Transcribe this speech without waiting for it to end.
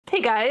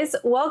Hey guys,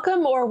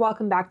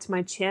 welcome back to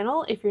my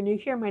channel. If you're new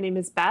here, my name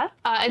is Beth.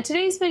 And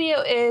today's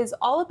video is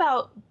all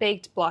about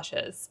baked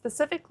blushes.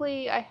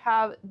 Specifically, I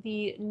have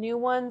the new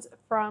ones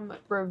from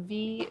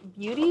Ravie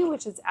Beauty,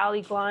 which is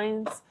Ali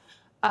Glein's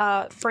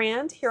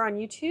brand here on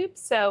YouTube.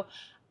 So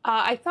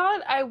I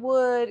thought I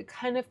would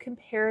kind of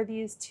compare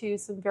these to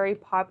some very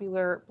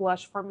popular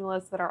blush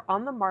formulas that are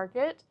on the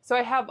market. So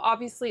I have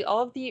obviously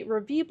all of the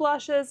Ravie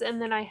blushes,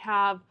 and then I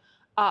have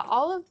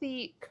all of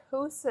the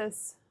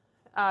Kosas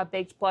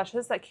baked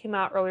blushes that came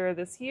out earlier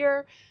this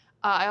year.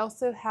 I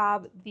also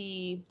have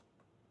the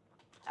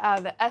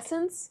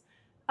Essence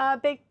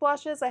baked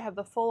blushes. I have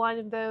the full line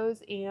of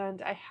those,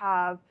 and I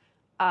have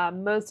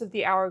most of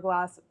the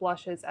Hourglass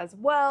blushes as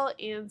well,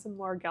 and some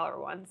more Geller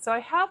ones. So I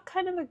have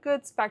kind of a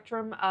good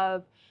spectrum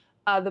of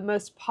the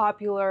most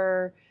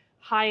popular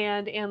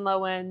high-end and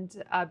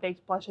low-end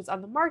baked blushes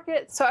on the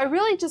market. So I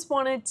really just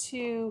wanted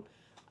to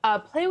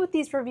play with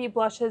these Ravie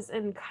blushes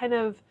and kind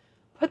of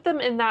put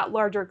them in that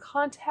larger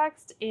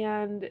context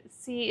and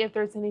see if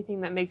there's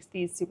anything that makes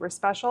these super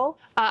special.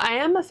 I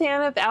am a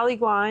fan of Ali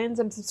Glein's.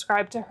 I'm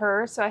subscribed to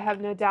her, so I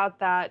have no doubt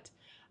that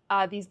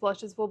these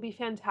blushes will be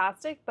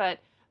fantastic, but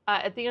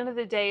at the end of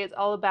the day, it's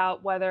all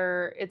about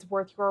whether it's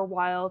worth your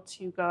while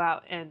to go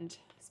out and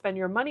spend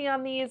your money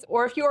on these,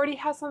 or if you already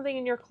have something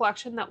in your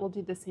collection that will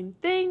do the same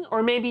thing,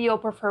 or maybe you'll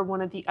prefer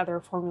one of the other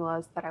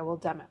formulas that I will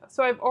demo.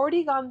 So I've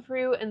already gone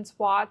through and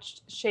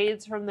swatched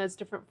shades from those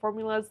different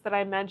formulas that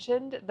I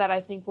mentioned that I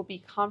think will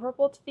be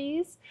comparable to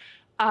these.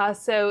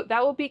 So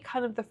that will be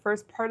kind of the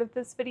first part of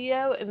this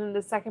video, and then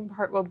the second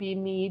part will be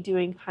me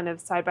doing kind of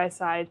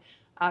side-by-side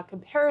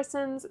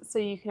comparisons so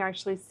you can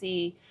actually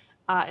see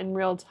in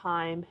real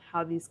time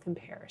how these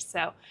compare.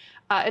 So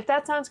if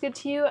that sounds good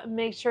to you,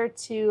 make sure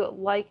to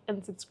like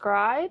and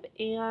subscribe.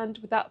 And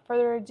without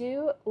further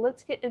ado,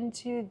 let's get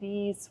into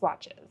the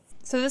swatches.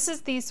 So this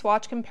is the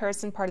swatch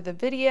comparison part of the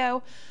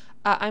video.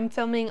 I'm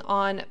filming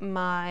on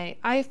my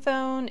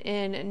iPhone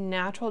in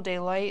natural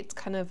daylight. It's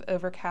kind of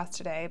overcast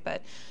today,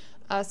 but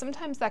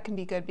sometimes that can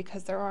be good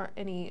because there aren't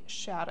any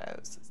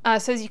shadows.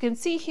 So as you can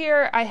see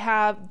here, I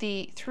have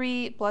the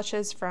 3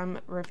 blushes from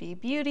Ravie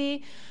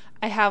Beauty.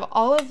 I have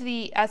all of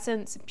the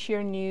Essence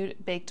Pure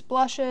Nude baked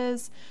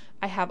blushes.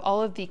 I have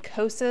all of the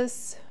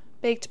Kosas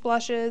baked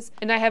blushes,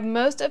 and I have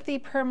most of the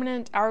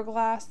permanent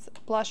Hourglass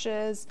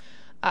blushes.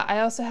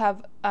 I also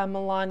have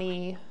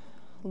Milani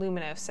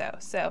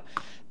Luminoso. So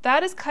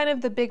that is kind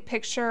of the big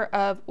picture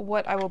of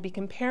what I will be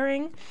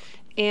comparing.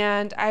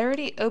 And I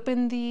already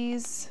opened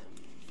these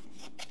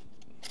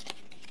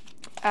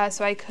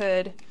so I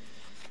could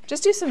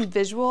just do some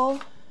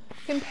visual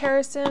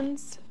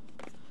comparisons.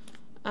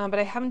 But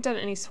I haven't done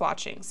any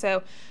swatching.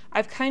 So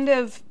I've kind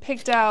of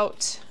picked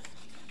out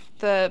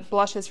the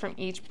blushes from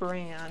each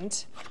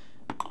brand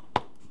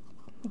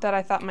that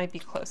I thought might be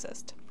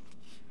closest.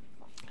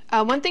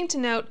 One thing to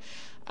note,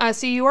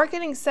 so you are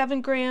getting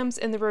 7 grams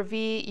in the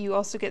Ravie. You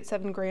also get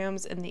 7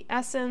 grams in the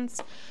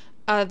Essence.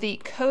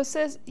 The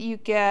Kosas, you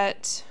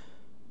get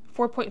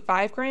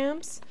 4.5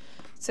 grams,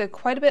 so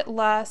quite a bit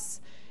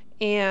less.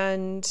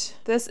 And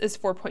this is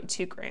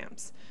 4.2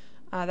 grams.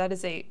 That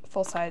is a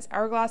full-size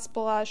Hourglass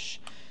blush.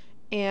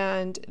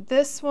 And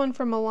this one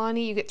from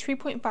Milani, you get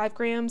 3.5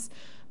 grams.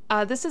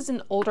 This is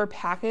an older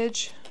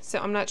package, so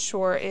I'm not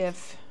sure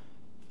if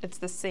it's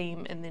the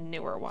same in the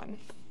newer one.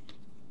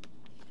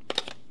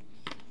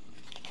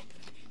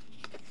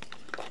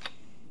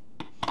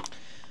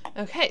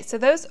 Okay, so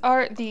those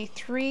are the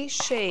 3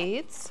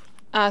 shades.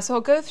 So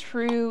I'll go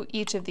through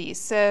each of these.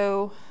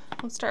 So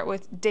let's start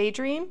with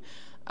Daydream.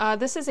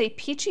 This is a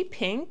peachy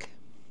pink.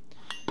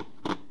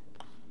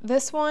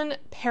 This one,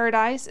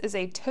 Paradise, is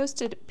a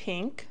toasted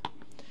pink,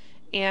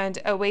 and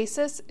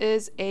Oasis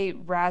is a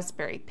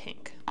raspberry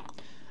pink.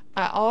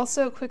 I'll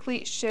also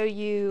quickly show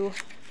you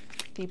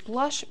the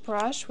blush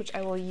brush, which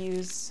I will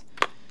use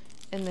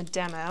in the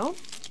demo,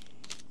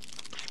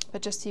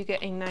 but just so you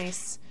get a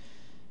nice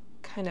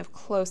kind of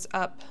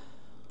close-up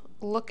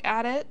look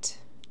at it.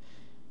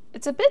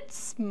 It's a bit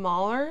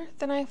smaller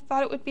than I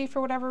thought it would be for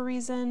whatever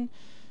reason.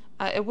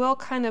 It will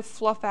kind of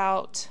fluff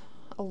out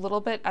a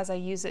little bit as I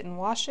use it and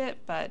wash it,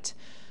 but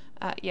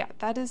yeah,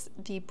 that is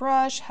the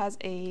brush. Has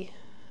a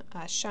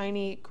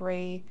shiny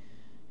gray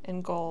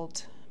and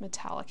gold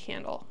metallic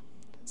handle.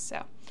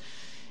 So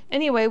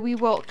anyway, we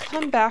will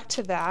come back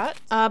to that,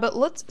 but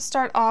let's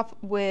start off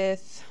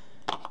with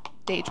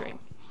Daydream.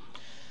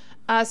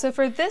 So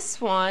for this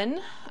one,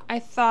 I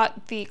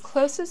thought the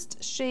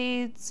closest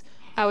shades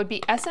would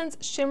be Essence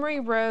Shimmery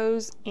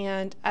Rose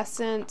and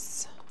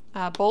Essence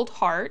Bold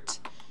Heart.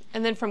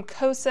 And then from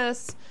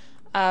Kosas,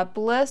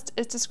 Bliss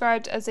is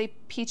described as a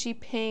peachy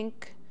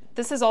pink.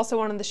 This is also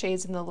one of the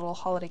shades in the little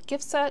holiday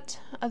gift set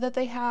that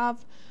they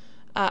have.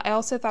 I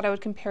also thought I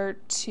would compare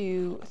it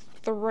to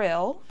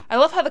Thrill. I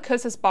love how the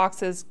Kosas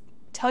boxes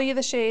tell you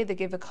the shade, they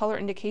give a color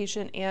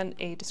indication and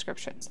a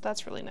description, so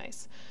that's really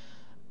nice.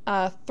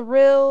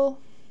 Thrill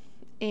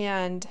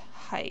and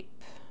Hype,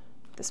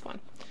 this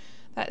one.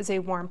 That is a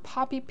warm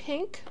poppy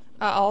pink.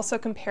 I'll also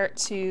compare it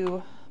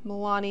to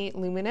Milani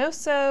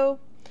Luminoso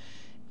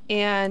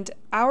And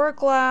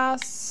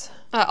Hourglass,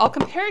 I'll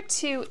compare it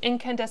to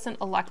Incandescent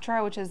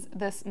Electra, which is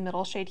this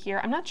middle shade here.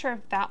 I'm not sure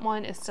if that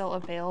one is still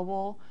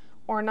available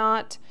or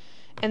not.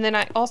 And then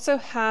I also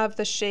have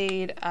the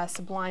shade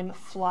Sublime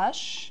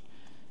Flush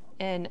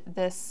in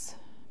this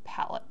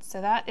palette.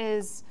 So that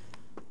is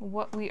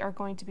what we are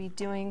going to be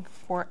doing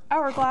for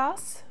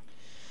Hourglass.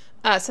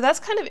 So that's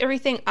kind of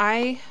everything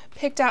I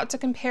picked out to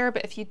compare,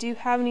 but if you do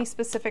have any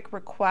specific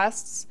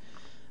requests,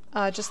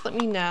 just let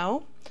me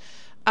know.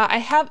 I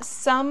have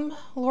some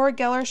Laura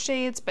Geller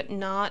shades, but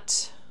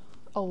not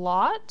a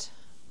lot.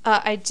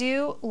 I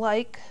do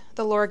like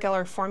the Laura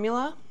Geller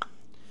formula.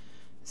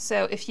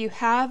 So if you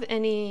have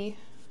any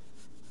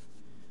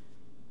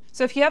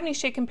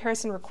shade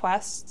comparison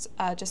requests,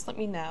 just let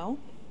me know.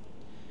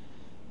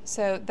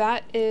 So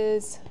that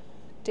is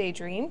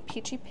Daydream,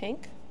 Peachy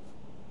Pink.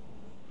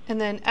 And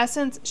then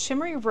Essence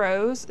Shimmery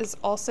Rose is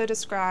also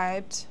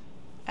described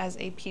as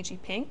a peachy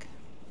pink.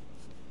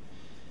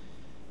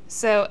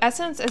 So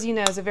Essence, as you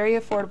know, is a very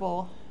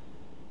affordable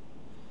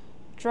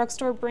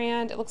drugstore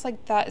brand. It looks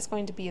like that is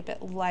going to be a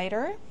bit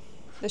lighter,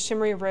 the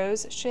Shimmery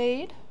Rose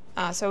shade.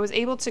 So I was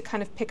able to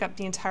kind of pick up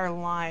the entire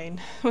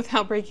line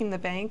without breaking the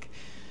bank.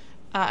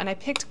 And I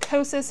picked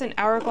Kosas and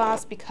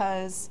Hourglass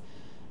because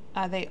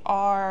they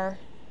are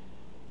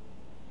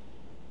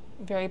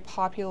very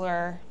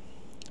popular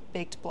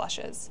baked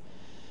blushes.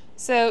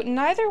 So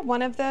neither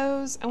one of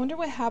those, I wonder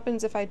what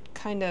happens if I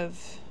kind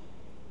of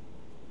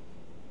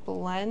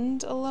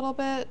blend a little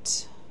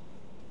bit.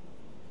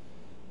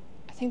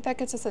 I think that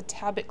gets us a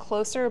tad bit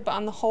closer, but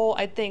on the whole,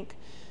 I think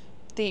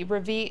the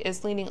Ravie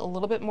is leaning a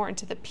little bit more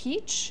into the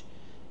peach,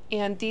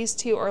 and these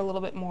two are a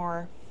little bit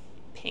more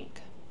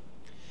pink.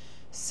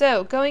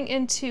 So going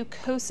into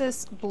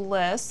Kosas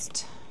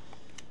Bliss,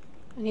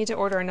 I need to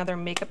order another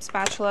makeup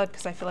spatula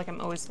because I feel like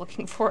I'm always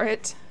looking for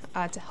it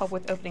to help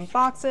with opening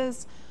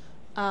boxes.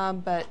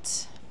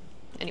 But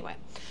anyway.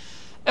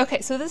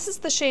 Okay, so this is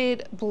the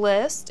shade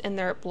Bliss in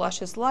their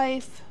Blush is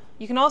Life.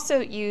 You can also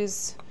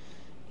use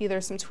either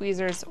some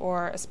tweezers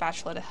or a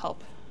spatula to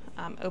help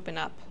open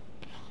up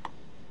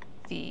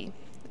the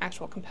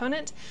actual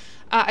component.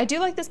 I do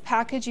like this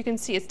package. You can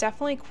see it's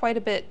definitely quite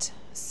a bit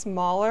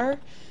smaller.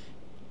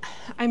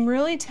 I'm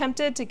really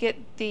tempted to get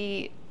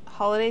the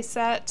holiday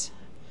set,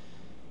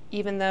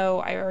 even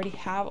though I already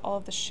have all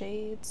of the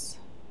shades.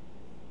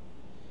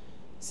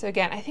 So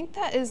again, I think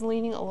that is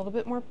leaning a little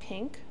bit more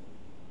pink.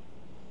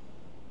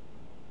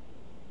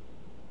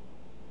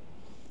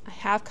 I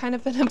have kind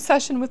of an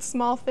obsession with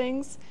small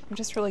things. I'm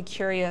just really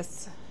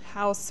curious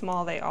how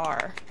small they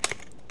are.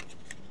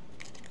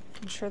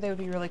 I'm sure they would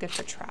be really good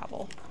for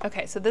travel.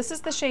 Okay, so this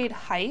is the shade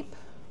Hype.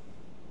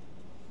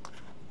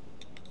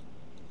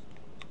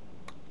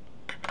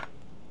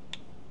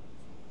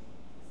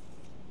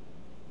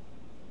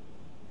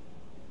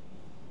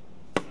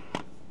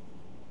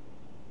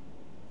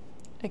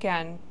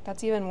 Again,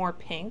 that's even more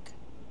pink.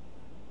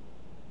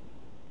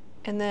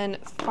 And then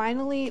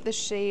finally the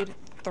shade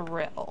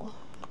Thrill.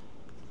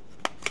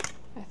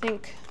 I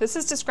think this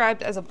is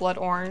described as a blood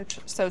orange,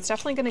 so it's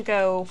definitely going to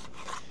go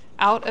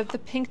out of the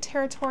pink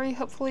territory,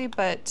 hopefully,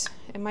 but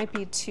it might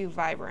be too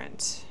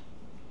vibrant.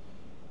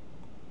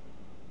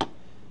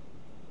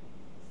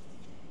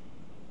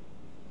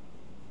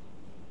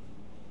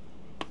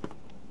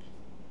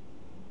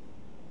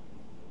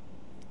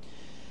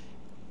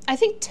 I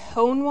think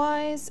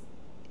tone-wise,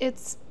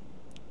 it's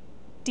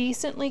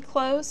decently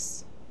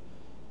close,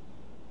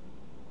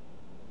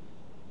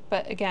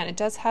 but again, it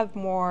does have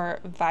more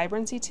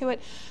vibrancy to it.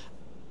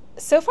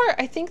 So far,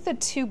 I think the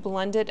two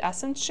blended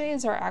Essence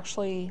shades are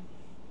actually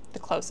the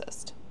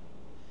closest.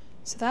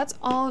 So that's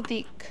all of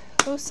the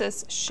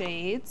Kosas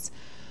shades.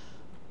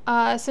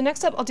 So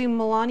next up, I'll do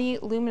Milani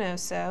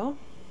Luminoso.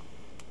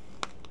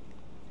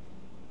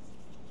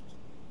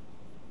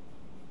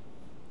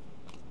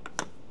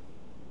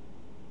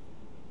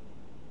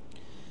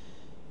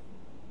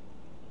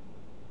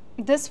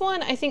 This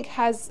one, I think,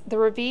 the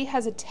Ravie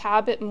has a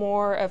tad bit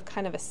more of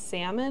kind of a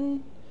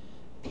salmon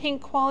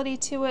pink quality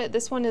to it.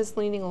 This one is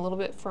leaning a little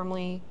bit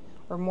firmly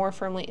or more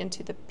firmly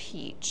into the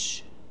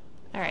peach.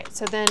 All right,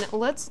 so then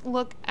let's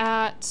look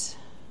at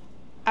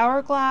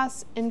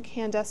Hourglass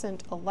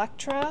Incandescent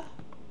Electra.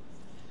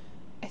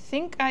 I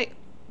think I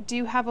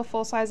do have a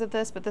full size of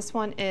this, but this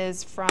one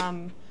is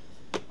from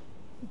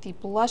the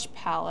blush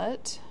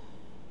palette.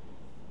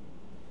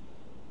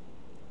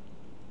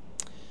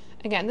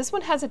 Again, this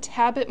one has a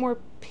tad bit more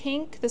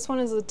pink. This one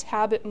is a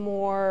tad bit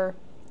more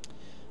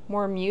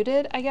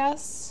muted, I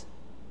guess.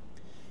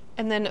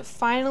 And then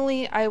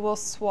finally, I will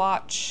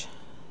swatch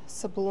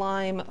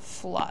Sublime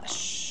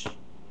Flush.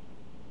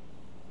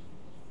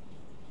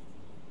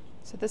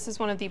 So this is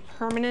one of the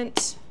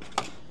permanent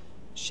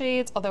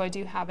shades, although I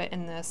do have it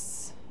in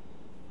this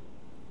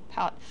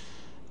palette.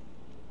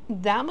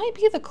 That might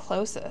be the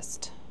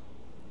closest.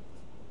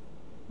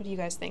 What do you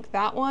guys think?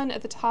 That one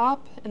at the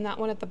top and that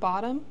one at the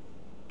bottom?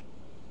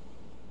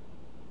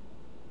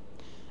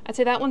 I'd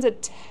say that one's a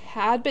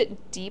tad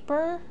bit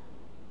deeper,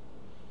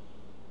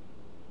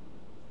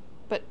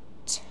 but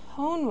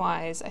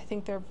tone-wise, I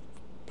think they're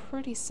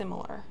pretty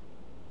similar.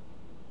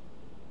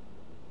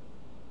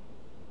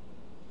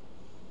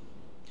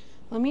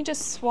 Let me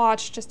just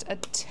swatch just a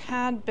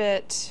tad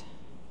bit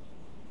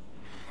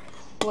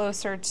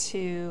closer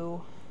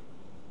to,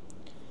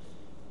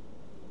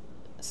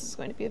 this is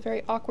going to be a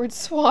very awkward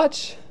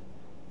swatch.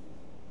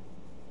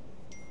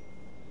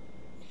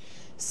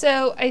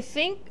 So I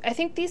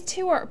think these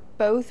two are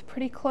both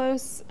pretty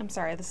close. I'm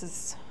sorry, this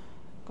is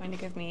going to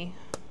give me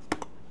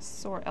a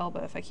sore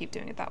elbow if I keep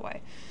doing it that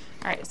way.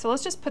 All right, so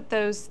let's just put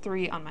those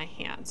three on my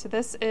hand. So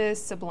this is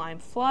Sublime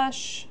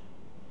Flush.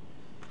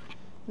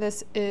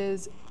 This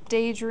is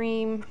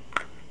Daydream.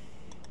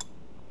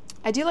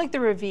 I do like the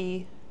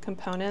Ravie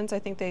components. I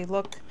think they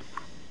look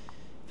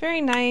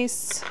very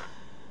nice.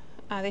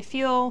 They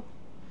feel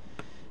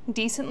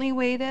decently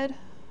weighted.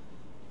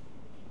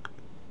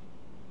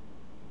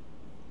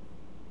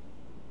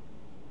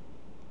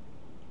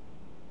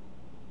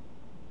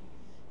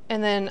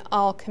 And then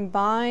I'll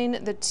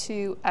combine the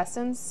two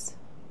Essence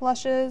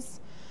blushes.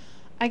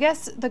 I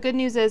guess the good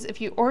news is if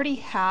you already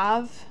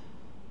have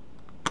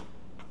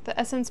the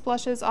Essence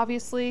blushes,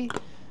 obviously,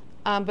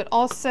 but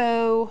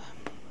also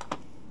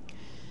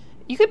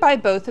you could buy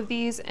both of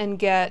these and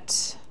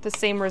get the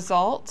same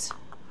result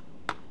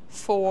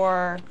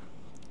for,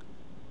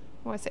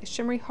 what do I say,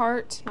 Shimmery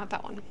Heart, not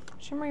that one,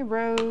 Shimmery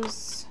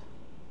Rose,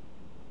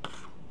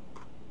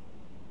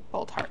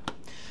 Bold Heart.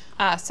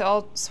 So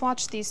I'll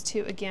swatch these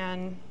two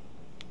again.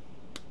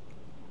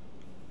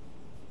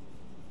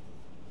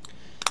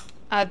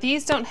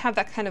 These don't have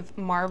that kind of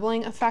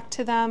marbling effect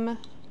to them,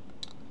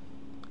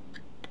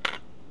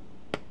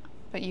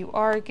 but you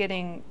are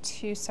getting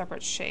two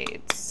separate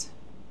shades.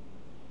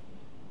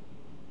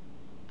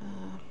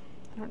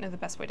 I don't know the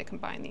best way to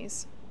combine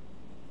these.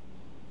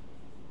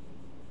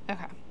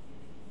 Okay.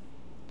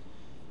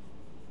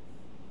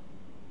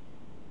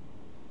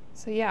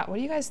 So yeah, what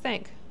do you guys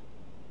think?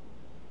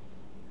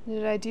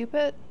 Did I dupe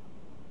it?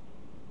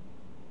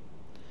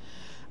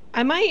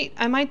 I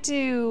might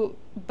do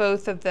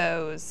both of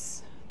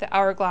those, the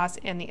Hourglass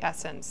and the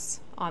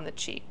Essence, on the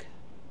cheek,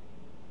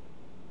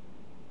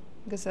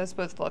 because those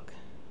both look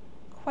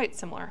quite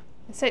similar.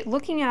 I say,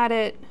 looking at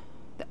it,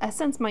 the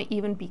Essence might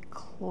even be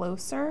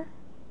closer.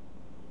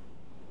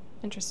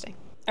 Interesting.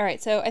 All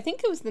right, so I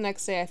think it was the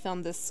next day I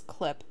filmed this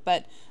clip,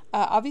 but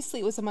obviously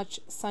it was a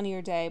much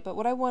sunnier day, but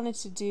what I wanted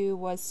to do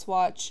was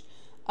swatch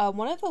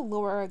one of the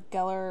Laura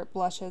Geller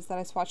blushes that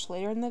I swatched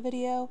later in the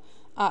video.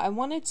 I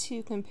wanted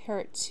to compare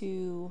it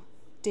to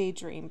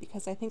Daydream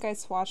because I think I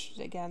swatched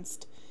it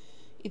against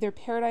either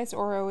Paradise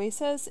or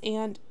Oasis,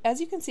 and as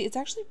you can see, it's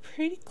actually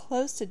pretty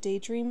close to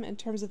Daydream in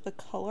terms of the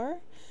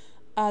color.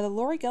 The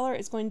Laura Geller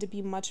is going to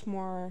be much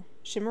more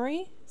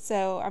shimmery,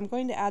 so I'm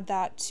going to add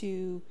that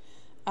to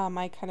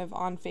my kind of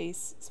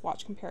on-face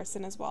swatch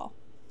comparison as well.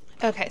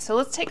 Okay, so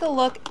let's take a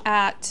look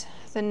at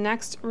the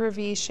next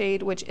Ravie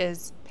shade, which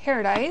is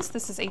Paradise.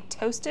 This is a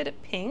toasted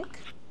pink.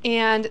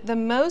 And the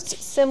most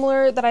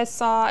similar that I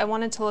saw, I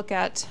wanted to look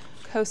at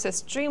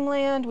Kosas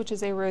Dreamland, which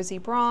is a rosy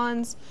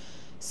bronze,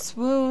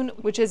 Swoon,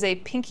 which is a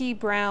pinky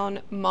brown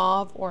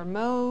mauve or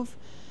mauve,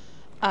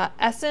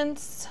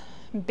 Essence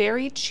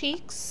Berry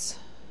Cheeks,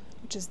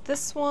 which is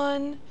this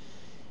one,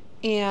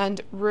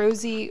 and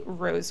Rosy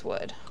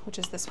Rosewood, which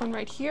is this one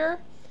right here.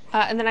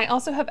 And then I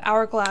also have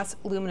Hourglass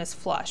Luminous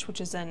Flush,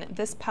 which is in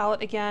this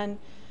palette again.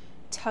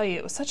 Tell you,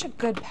 it was such a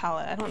good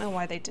palette. I don't know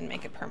why they didn't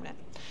make it permanent.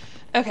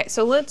 Okay,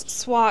 so let's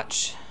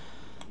swatch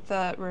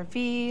the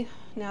Ravie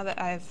now that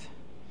I've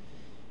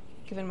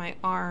given my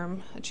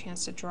arm a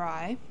chance to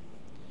dry.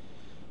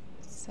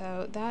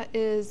 So that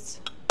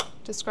is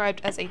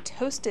described as a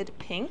toasted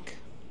pink.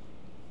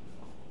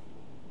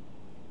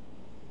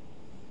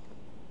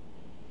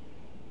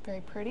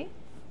 Very pretty.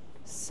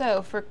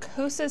 So for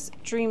Kosas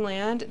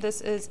Dreamland, this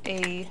is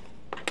a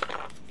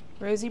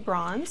rosy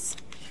bronze.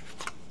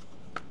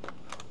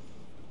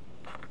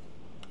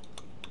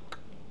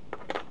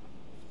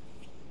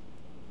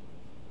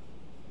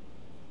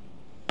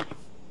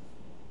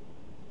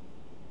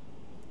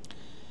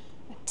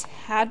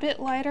 Tad bit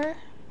lighter.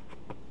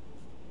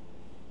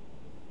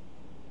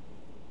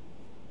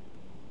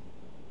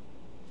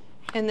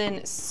 And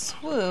then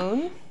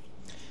Swoon,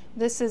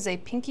 this is a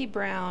pinky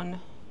brown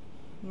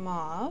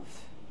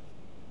mauve.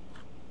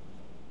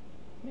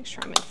 Make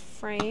sure I'm in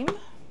frame.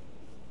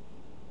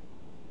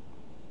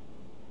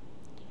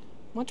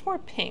 Much more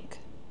pink.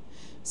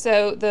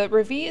 So the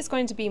Ravie is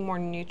going to be more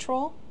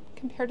neutral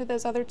compared to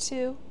those other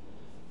two.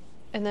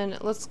 And then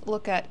let's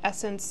look at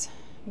Essence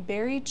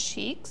Berry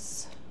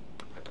Cheeks.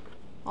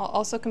 I'll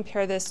also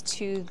compare this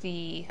to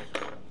the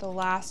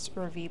last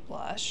Ravie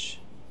blush.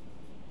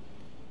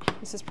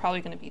 This is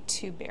probably going to be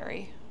too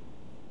berry.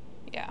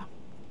 Yeah.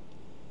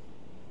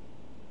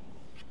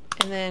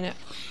 And then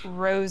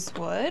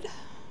Rosewood.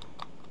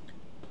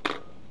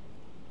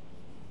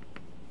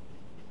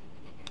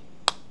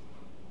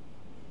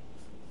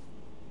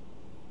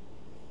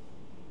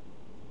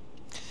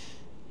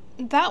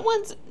 That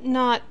one's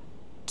not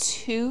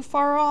too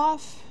far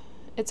off.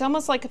 It's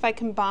almost like if I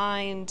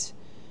combined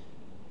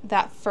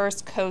that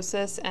first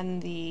Kosas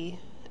and the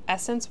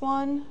Essence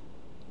one,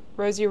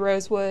 Rosy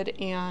Rosewood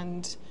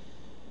and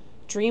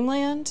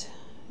Dreamland,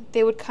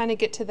 they would kind of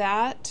get to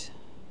that.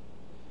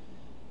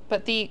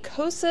 But the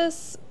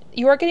Kosas,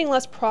 you are getting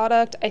less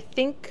product. I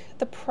think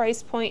the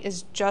price point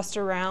is just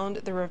around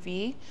the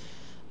Ravie.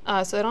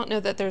 So I don't know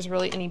that there's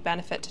really any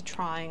benefit to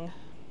trying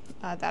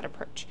that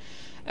approach.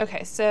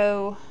 Okay,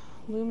 so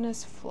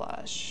Luminous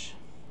Flush.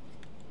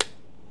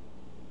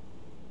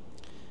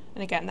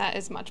 And again, that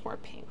is much more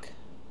pink.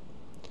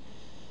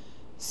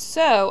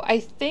 So I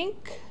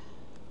think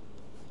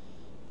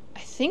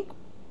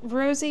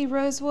Rosy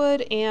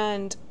Rosewood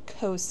and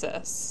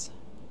Kosas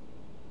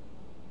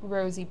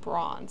Rosy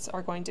Bronze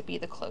are going to be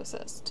the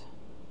closest.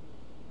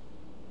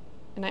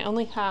 And I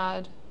only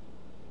had,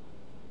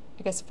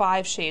 I guess,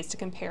 5 shades to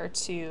compare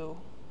to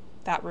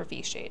that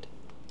Ravie shade.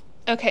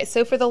 Okay,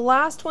 so for the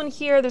last one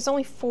here, there's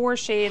only 4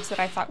 shades that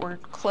I thought were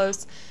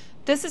close.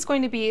 This is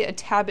going to be a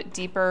tad bit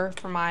deeper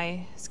for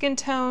my skin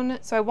tone,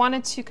 so I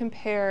wanted to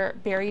compare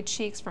Berry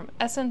Cheeks from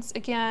Essence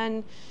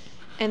again,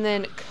 and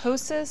then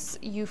Kosas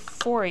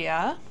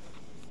Euphoria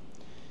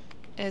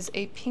is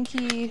a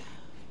pinky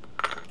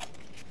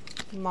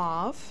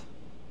mauve.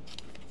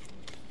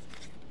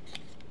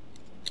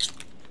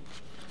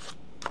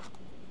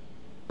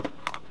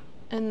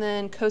 And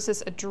then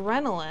Kosas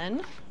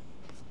Adrenaline.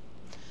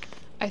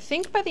 I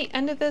think by the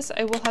end of this,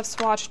 I will have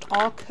swatched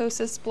all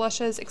Kosas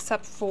blushes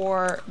except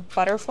for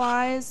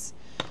Butterflies,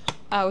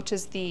 which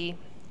is the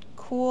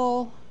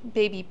cool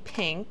baby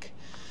pink.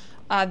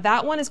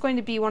 That one is going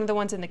to be one of the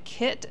ones in the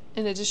kit,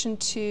 in addition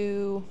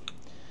to,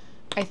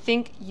 I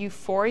think,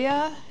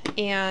 Euphoria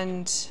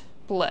and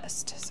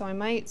Blissed. So I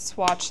might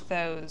swatch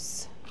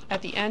those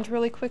at the end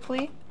really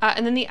quickly.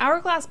 And then the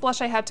Hourglass blush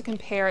I had to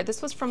compare.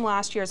 This was from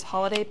last year's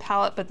holiday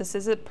palette, but this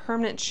is a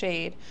permanent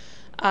shade.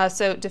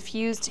 So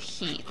Diffused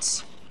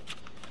Heat.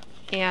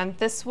 And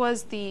this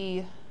was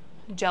the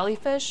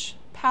Jellyfish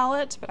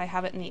palette, but I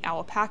have it in the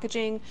owl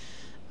packaging.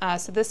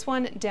 So this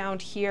one down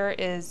here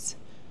is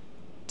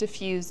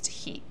Diffused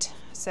Heat.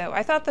 So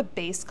I thought the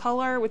base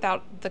color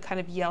without the kind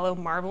of yellow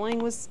marbling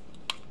was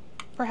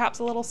perhaps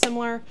a little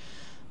similar.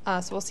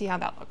 So we'll see how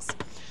that looks.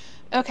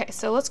 Okay,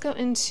 so let's go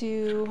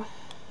into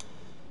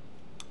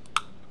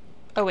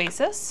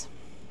Oasis,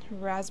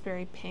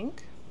 Raspberry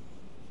Pink.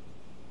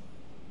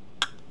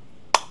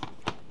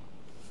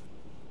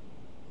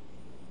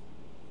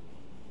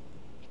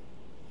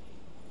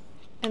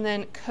 And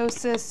then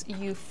Kosas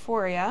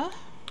Euphoria.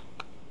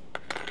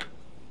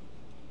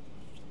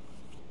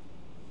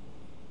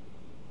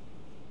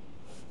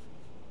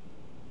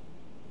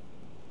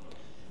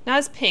 Now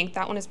it's pink,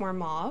 that one is more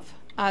mauve.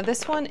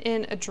 This one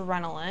in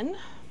Adrenaline.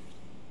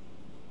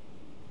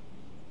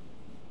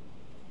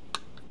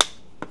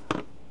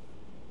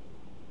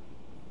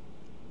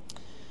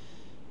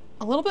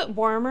 A little bit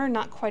warmer,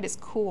 not quite as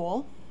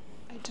cool.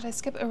 Did I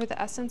skip over the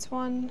Essence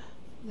one?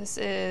 This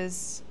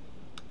is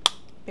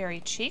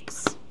Berry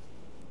Cheeks.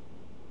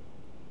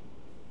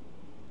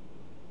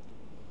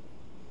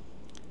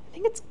 I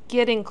think it's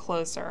getting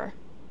closer.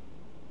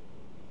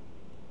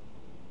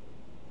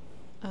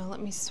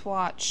 Let me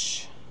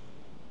swatch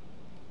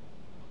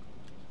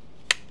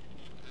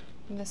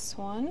this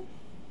one.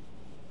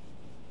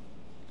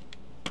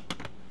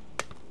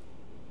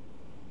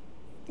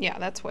 Yeah,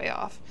 that's way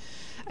off.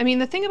 I mean,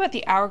 the thing about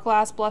the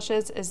Hourglass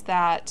blushes is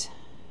that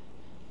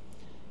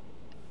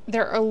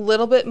they're a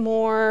little bit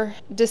more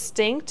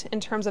distinct in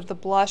terms of the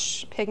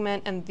blush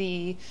pigment and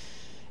the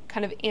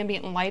kind of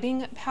ambient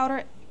lighting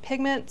powder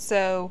pigment.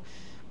 So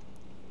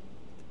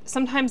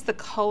sometimes the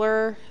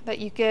color that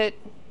you get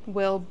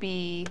will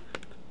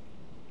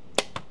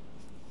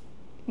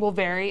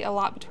vary a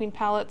lot between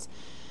palettes.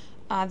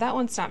 That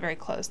one's not very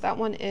close. That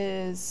one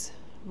is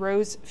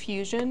Rose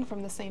Fusion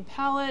from the same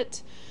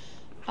palette.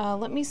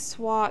 Let me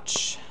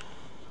swatch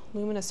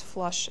Luminous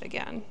Flush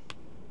again.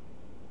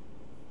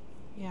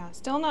 Yeah,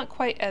 still not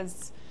quite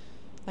as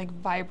like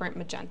vibrant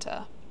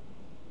magenta.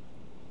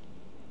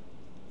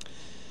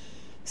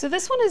 So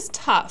this one is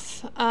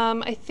tough.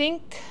 I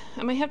think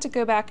I might have to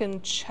go back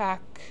and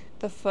check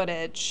the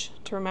footage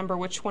to remember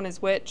which one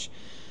is which.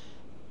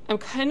 I'm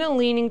kind of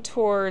leaning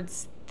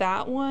towards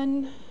that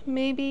one,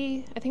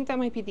 maybe. I think that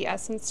might be the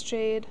Essence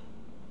shade.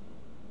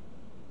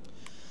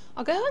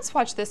 I'll go ahead and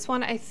swatch this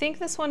one. I think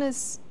this one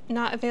is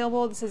not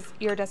available. This is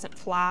Iridescent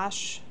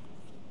Flash.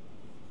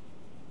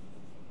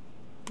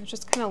 I'm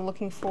just kind of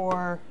looking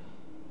for,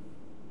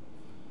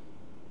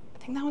 I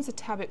think that one's a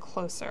tad bit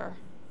closer.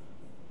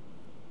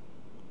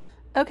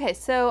 Okay,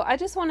 so I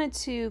just wanted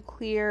to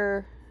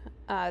clear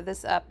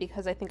this up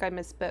because I think I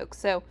misspoke.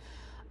 So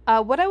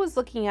what I was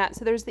looking at,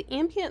 so there's the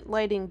ambient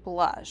lighting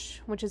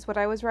blush, which is what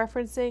I was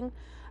referencing.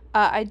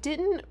 I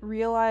didn't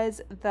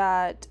realize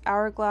that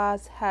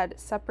Hourglass had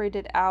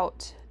separated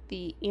out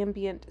the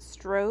ambient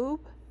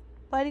strobe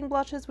lighting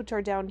blushes, which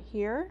are down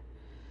here.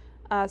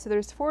 So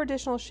there's 4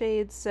 additional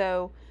shades,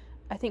 so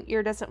I think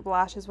Iridescent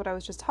Flash is what I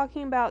was just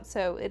talking about,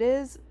 so it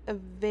is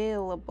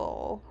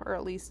available, or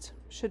at least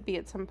should be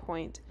at some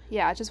point.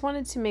 Yeah, I just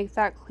wanted to make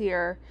that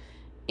clear.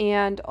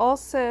 And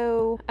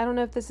also, I don't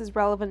know if this is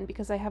relevant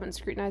because I haven't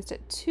scrutinized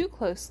it too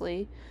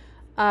closely,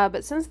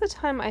 but since the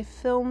time I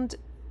filmed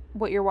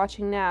what you're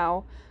watching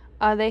now,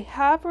 they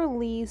have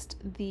released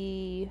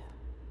the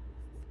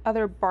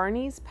other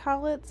Barney's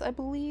palettes, I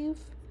believe.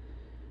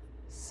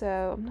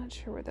 So I'm not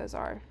sure where those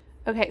are.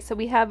 Okay, so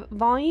we have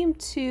volume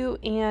 2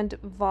 and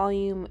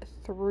volume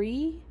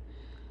 3.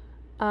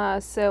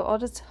 So I'll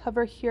just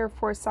hover here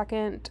for a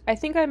second. I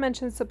think I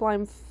mentioned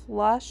Sublime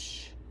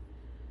Flush,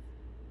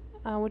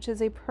 which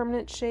is a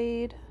permanent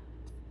shade.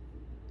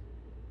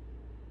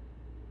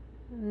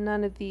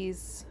 None of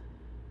these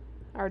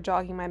are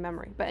jogging my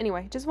memory. But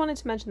anyway, just wanted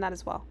to mention that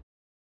as well.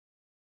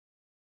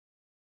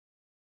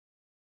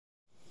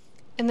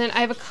 And then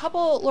I have a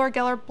couple Laura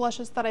Geller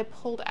blushes that I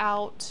pulled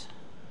out.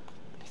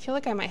 I feel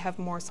like I might have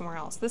more somewhere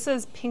else. This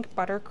is Pink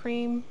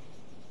Buttercream.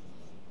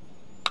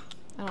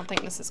 I don't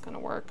think this is going to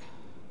work.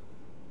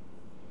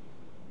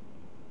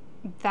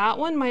 That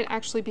one might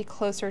actually be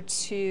closer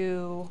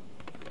to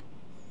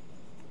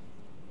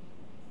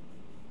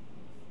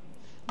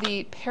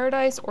the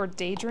Paradise or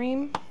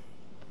Daydream.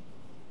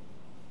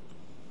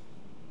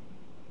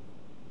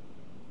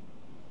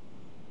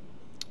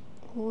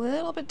 A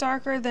little bit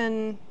darker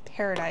than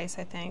Paradise,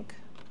 I think.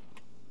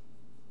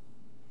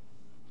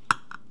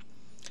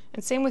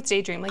 And same with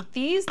Daydream. Like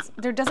these,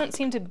 there doesn't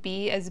seem to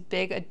be as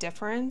big a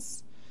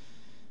difference.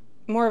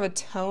 More of a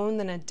tone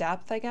than a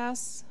depth, I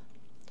guess.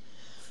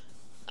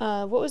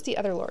 What was the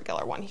other Laura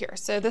Geller one here?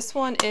 So this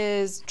one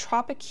is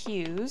Tropic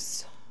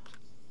Hues.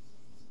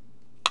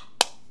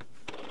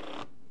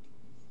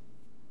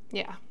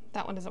 Yeah,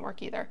 that one doesn't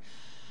work either.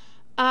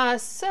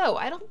 So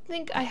I don't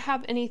think I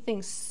have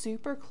anything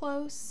super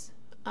close.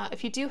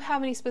 If you do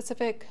have any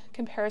specific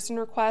comparison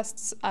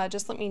requests,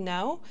 just let me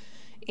know,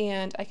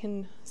 and I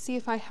can see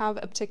if I have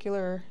a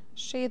particular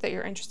shade that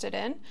you're interested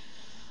in.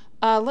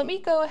 Let me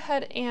go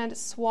ahead and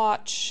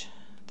swatch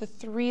the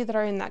 3 that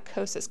are in that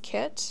Kosas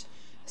kit.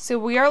 So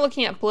we are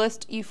looking at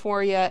Blissed,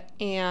 Euphoria,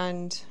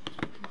 and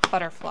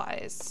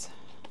Butterflies.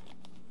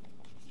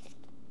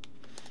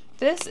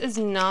 This is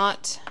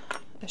not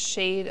a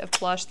shade of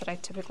blush that I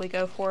typically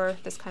go for,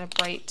 this kind of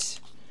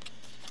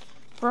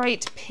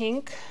bright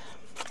pink.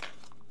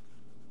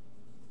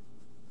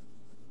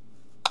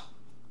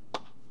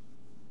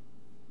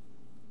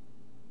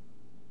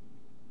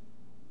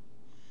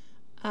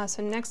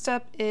 So next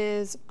up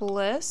is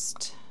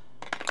Blissed.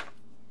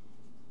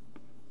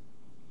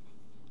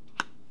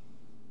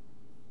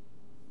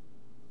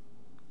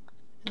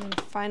 And then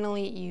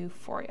finally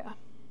Euphoria.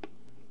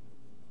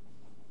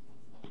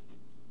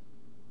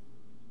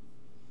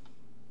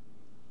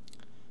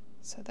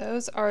 So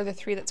those are the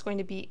 3 that's going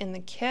to be in the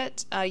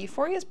kit.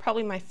 Euphoria is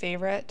probably my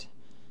favorite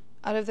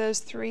out of those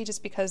 3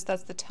 just because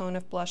that's the tone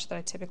of blush that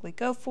I typically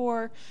go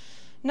for.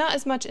 Not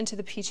as much into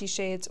the peachy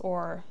shades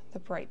or the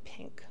bright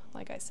pink,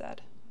 like I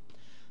said.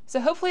 So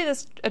hopefully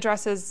this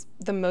addresses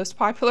the most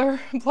popular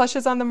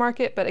blushes on the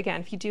market, but again,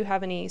 if you do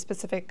have any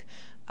specific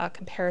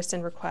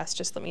comparison requests,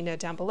 just let me know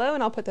down below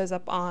and I'll put those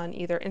up on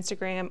either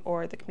Instagram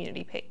or the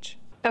community page.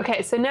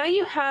 Okay, so now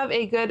you have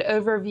a good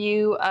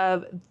overview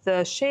of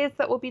the shades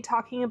that we'll be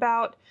talking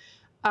about.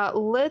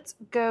 Let's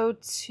go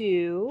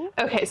to,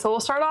 okay, so we'll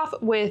start off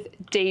with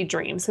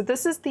Daydream. So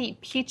this is the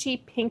peachy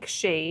pink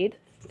shade.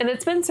 And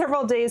it's been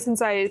several days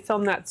since I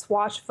filmed that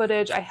swatch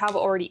footage. I have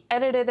already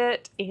edited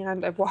it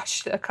and I've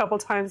watched it a couple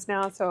times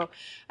now. So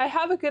I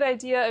have a good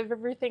idea of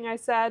everything I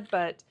said,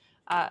 but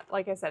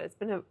like I said, it's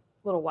been a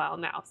little while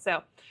now.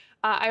 So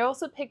I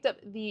also picked up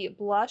the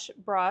blush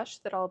brush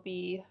that I'll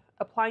be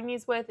applying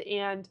these with.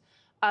 And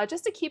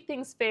just to keep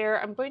things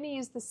fair, I'm going to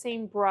use the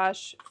same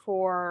brush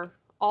for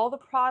all the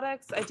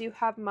products. I do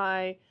have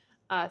my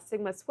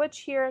Sigma switch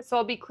here. So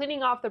I'll be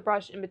cleaning off the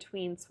brush in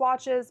between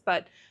swatches,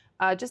 but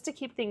just to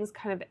keep things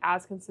kind of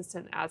as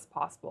consistent as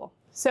possible.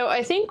 So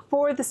I think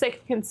for the sake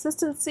of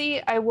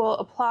consistency, I will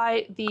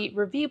apply the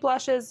Ravie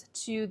blushes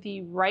to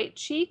the right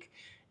cheek,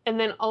 and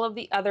then all of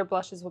the other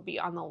blushes will be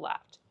on the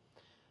left.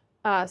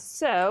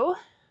 So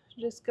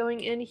just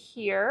going in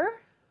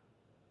here.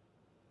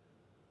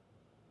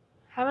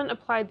 Haven't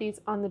applied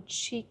these on the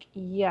cheek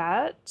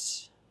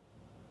yet.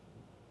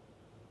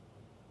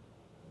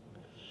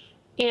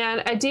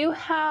 And I do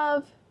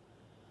have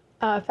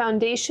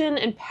foundation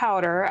and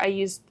powder. I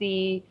used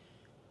the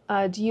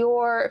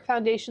Dior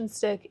foundation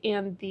stick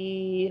and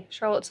the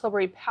Charlotte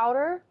Tilbury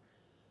powder.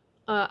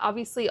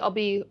 Obviously, I'll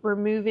be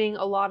removing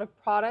a lot of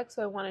products,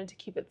 so I wanted to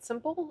keep it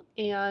simple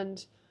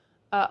and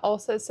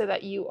also so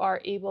that you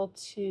are able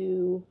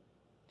to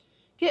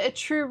get a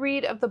true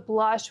read of the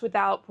blush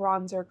without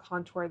bronzer,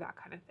 contour, that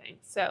kind of thing.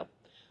 So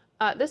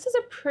this is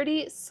a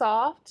pretty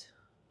soft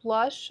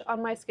blush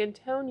on my skin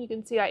tone. You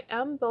can see I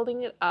am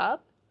building it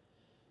up.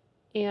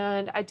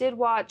 And I did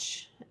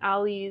watch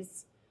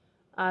Allie's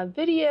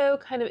video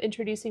kind of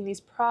introducing these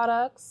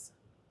products.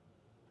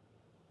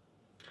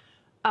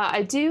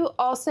 I do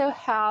also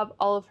have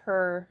all of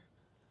her,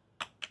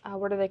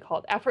 what are they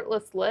called?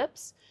 Effortless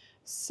lips.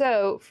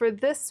 So for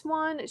this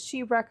one,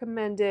 she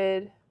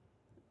recommended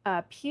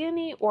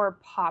Peony or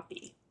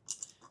Poppy.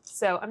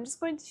 So I'm just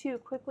going to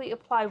quickly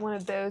apply one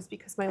of those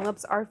because my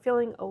lips are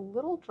feeling a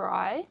little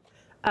dry.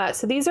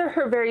 So these are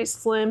her very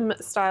slim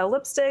style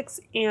lipsticks,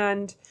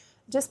 and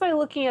just by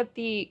looking at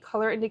the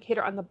color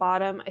indicator on the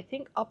bottom, I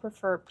think I'll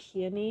prefer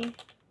Peony.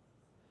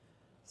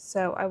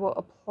 So I will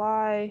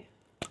apply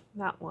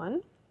that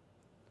one.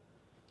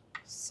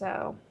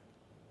 So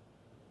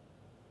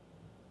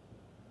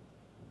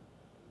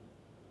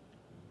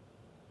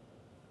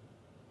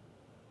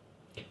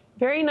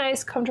very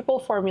nice, comfortable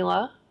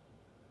formula.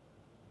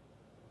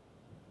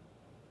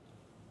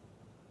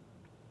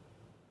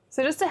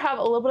 So just to have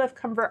a little bit of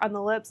comfort on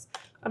the lips,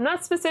 I'm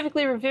not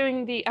specifically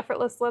reviewing the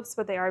Effortless lips,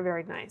 but they are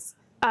very nice.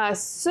 I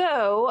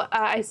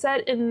said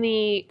in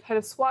the kind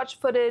of swatch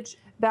footage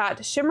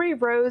that Shimmery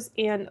Rose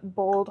and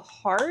Bold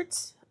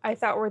Heart I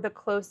thought were the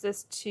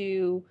closest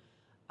to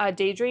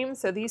Daydream.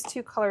 So these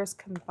two colors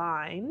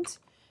combined.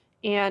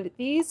 And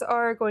these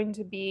are going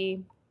to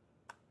be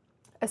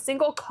a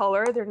single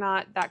color. They're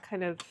not that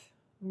kind of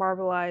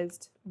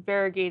marbleized,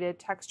 variegated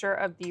texture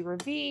of the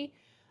Ravie.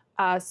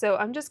 So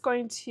I'm just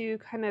going to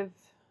kind of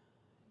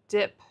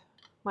dip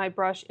my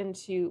brush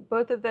into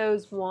both of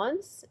those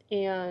once,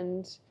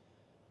 and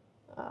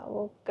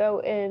we'll go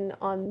in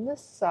on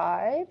this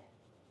side.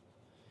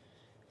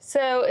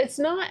 So it's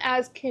not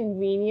as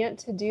convenient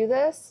to do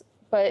this,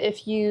 but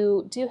if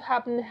you do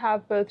happen to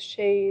have both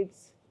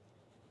shades,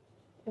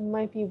 it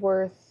might be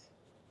worth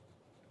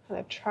kind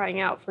of trying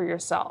out for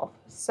yourself.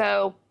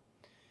 So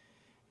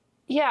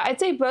yeah, I'd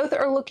say both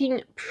are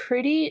looking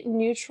pretty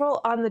neutral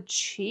on the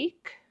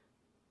cheek.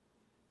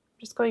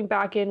 Just going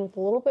back in with a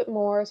little bit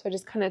more, so I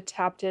just kind of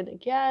tapped in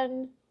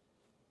again.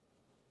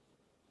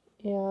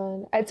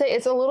 And I'd say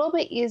it's a little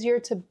bit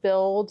easier to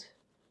build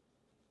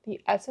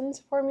the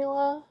Essence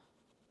formula.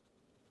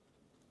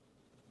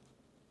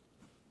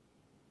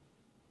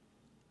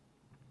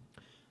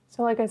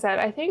 So like I said,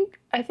 I think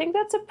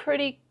that's a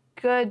pretty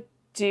good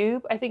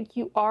dupe. I think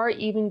you are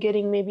even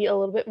getting maybe a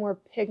little bit more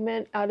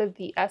pigment out of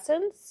the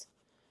Essence.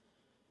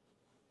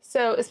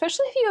 So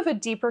especially if you have a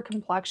deeper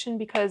complexion,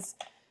 because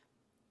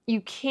you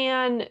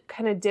can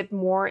kind of dip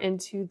more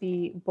into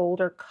the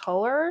bolder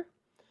color.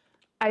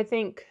 I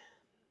think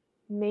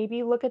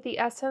maybe look at the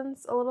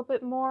Essence a little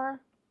bit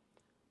more,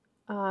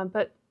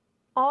 but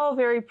all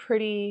very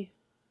pretty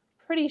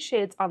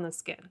shades on the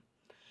skin.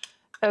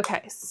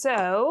 Okay,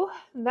 so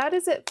that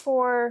is it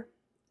for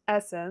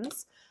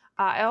Essence.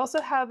 I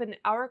also have an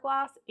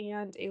Hourglass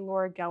and a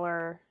Laura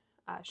Geller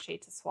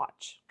shade to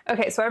swatch.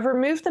 Okay, so I've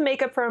removed the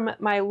makeup from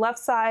my left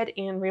side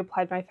and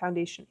reapplied my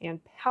foundation and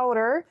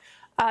powder.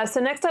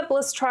 So next up,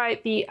 let's try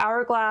the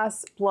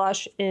Hourglass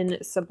blush in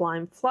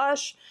Sublime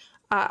Flush.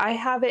 I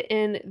have it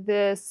in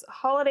this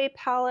holiday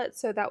palette,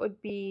 so that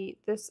would be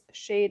this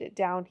shade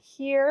down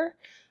here.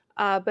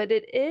 But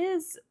it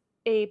is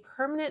a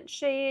permanent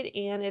shade,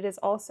 and it is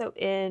also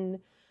in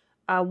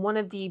one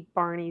of the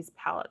Barney's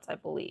palettes, I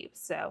believe.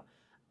 So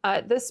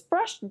this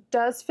brush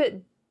does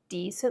fit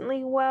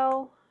decently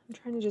well. I'm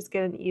trying to just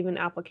get an even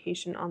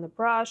application on the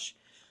brush.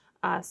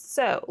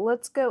 So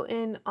let's go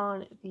in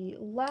on the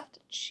left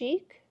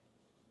cheek.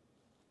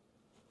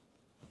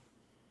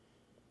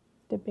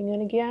 Dipping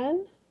in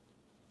again.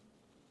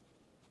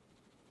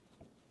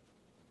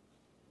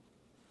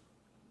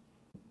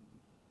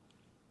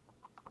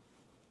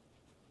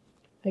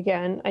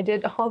 Again, I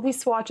did all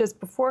these swatches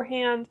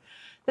beforehand.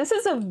 This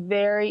is a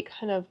very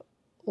kind of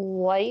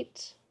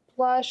light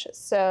blush,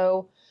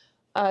 so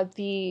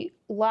the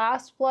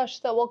last blush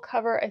that we'll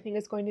cover I think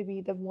is going to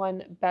be the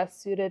one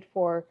best suited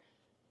for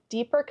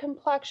deeper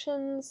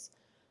complexions.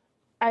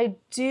 I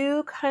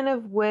do kind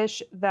of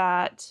wish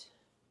that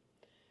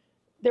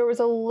there was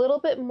a little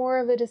bit more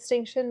of a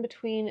distinction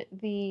between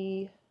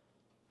the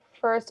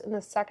first and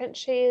the second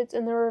shades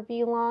in the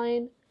Ravie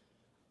line.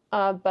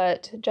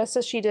 But just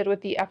as she did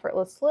with the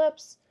Effortless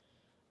lips,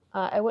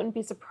 I wouldn't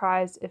be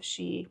surprised if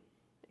she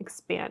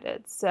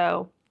expanded.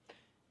 So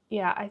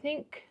yeah, I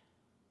think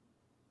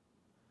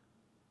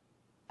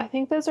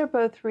those are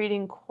both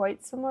reading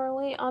quite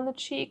similarly on the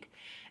cheek.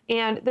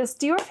 And this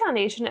Dior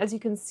foundation, as you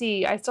can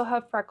see, I still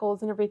have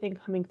freckles and everything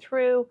coming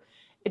through.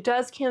 It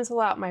does cancel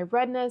out my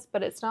redness,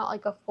 but it's not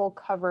like a full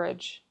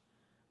coverage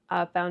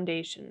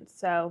foundation.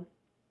 So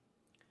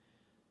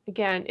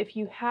again, if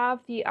you have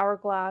the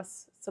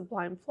Hourglass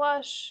Sublime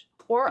Flush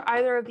or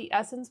either of the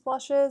Essence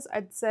blushes,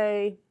 I'd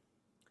say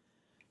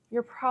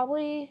you're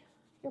probably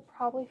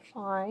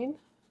fine.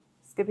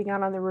 Skipping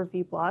out on the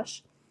Ravie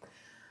blush.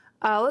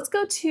 Let's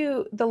go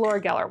to the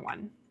Laura Geller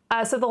one.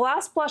 So the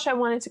last blush I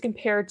wanted to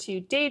compare to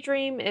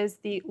Daydream is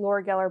the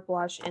Laura Geller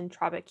blush in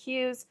Tropic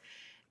Hues.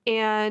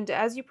 And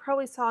as you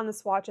probably saw in the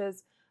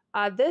swatches,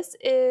 this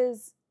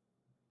is,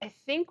 I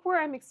think,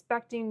 where I'm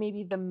expecting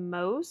maybe the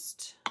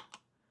most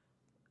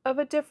of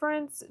a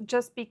difference,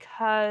 just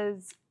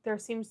because there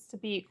seems to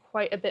be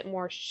quite a bit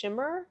more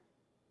shimmer.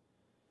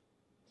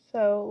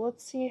 So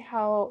let's see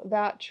how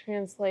that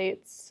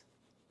translates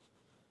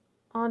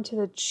onto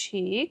the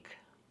cheek.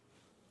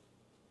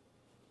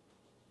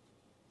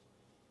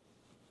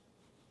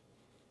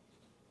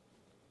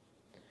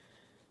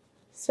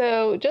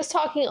 So just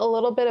talking a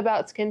little bit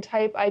about skin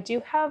type, I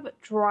do have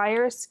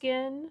drier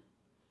skin.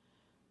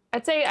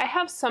 I'd say I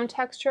have some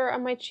texture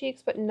on my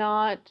cheeks, but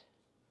not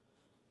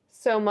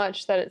so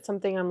much that it's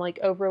something I'm like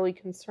overly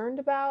concerned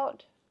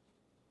about.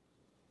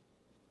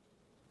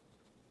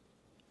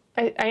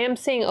 I am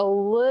seeing a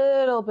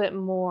little bit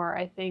more,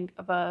 I think,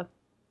 of a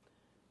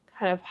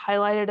kind of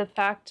highlighted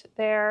effect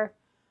there,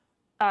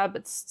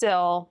 but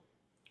still,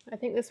 I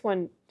think this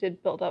one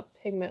did build up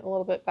pigment a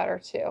little bit better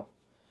too.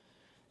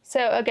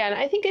 So again,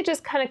 I think it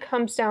just kind of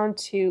comes down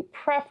to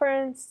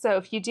preference. So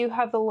if you do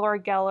have the Laura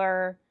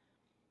Geller,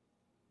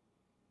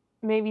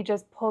 maybe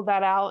just pull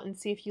that out and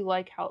see if you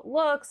like how it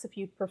looks, if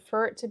you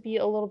prefer it to be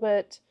a little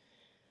bit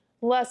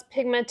less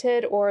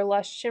pigmented or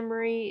less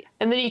shimmery.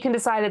 And then you can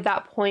decide at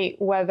that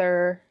point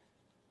whether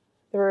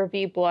the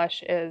Ravie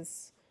blush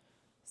is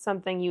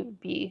something you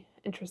would be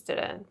interested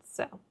in.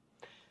 So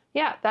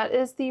yeah, that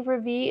is the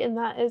Ravie and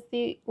that is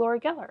the Laura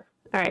Geller.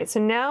 All right, so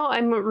now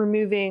I'm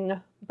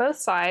removing both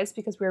sides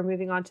because we're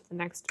moving on to the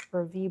next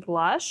Ravie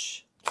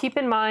blush. Keep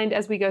in mind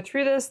as we go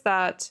through this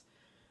that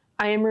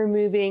I am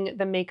removing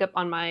the makeup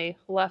on my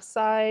left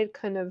side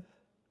kind of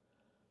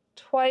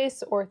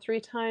twice or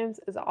 3 times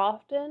as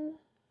often.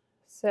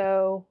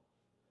 So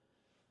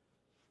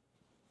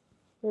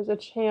there's a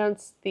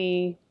chance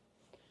the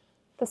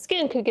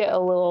skin could get a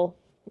little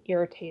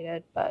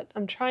irritated, but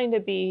I'm trying to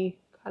be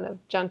kind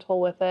of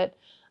gentle with it.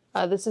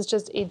 This is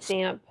just a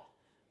damp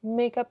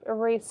makeup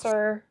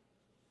eraser.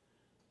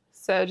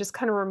 So just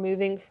kind of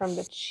removing from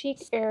the cheek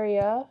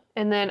area.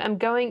 And then I'm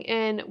going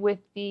in with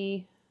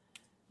the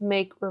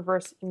Make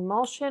Reverse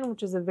Emulsion,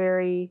 which is a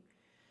very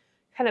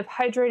kind of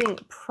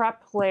hydrating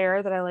prep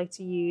layer that I like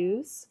to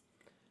use.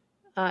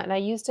 And I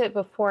used it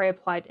before I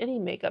applied any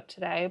makeup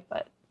today,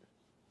 but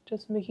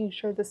just making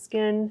sure the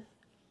skin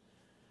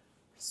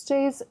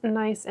stays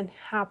nice and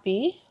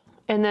happy.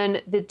 And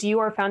then the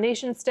Dior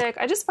foundation stick.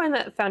 I just find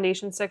that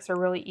foundation sticks are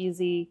really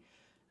easy,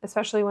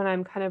 especially when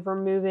I'm kind of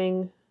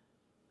removing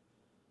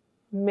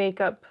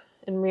makeup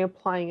and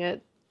reapplying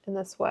it in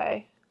this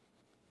way.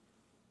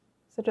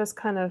 So just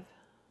kind of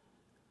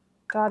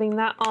dotting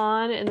that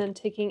on and then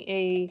taking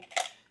a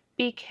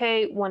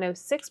BK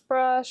 106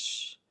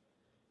 brush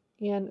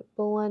and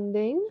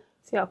blending.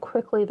 See how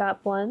quickly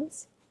that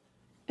blends.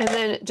 And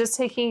then just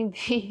taking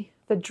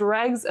the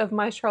dregs of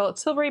my Charlotte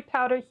Tilbury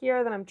powder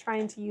here that I'm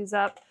trying to use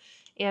up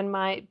and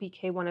my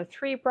BK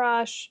 103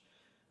 brush,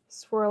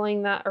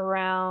 swirling that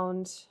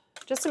around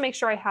just to make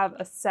sure I have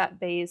a set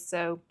base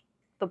so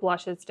the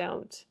blushes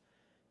don't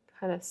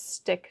kind of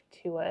stick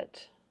to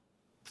it.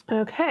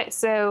 Okay,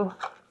 so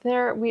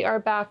there we are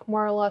back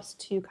more or less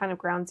to kind of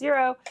ground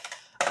zero.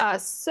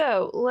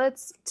 So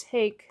let's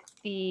take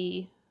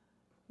the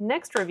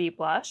next Ravie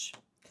blush,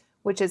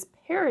 which is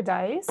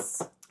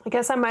Paradise. I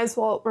guess I might as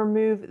well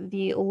remove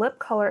the lip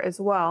color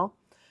as well.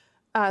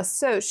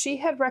 So she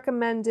had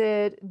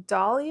recommended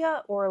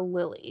Dahlia or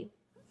Lily.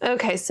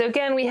 Okay, so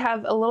again, we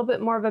have a little bit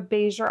more of a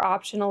beigeier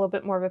option, a little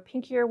bit more of a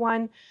pinkier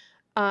one.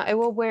 I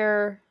will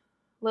wear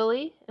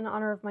Lily in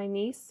honor of my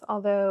niece,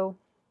 although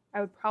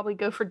I would probably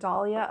go for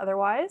Dahlia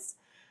otherwise.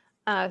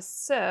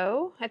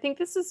 So I think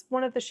this is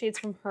one of the shades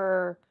from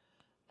her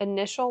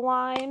initial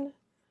line.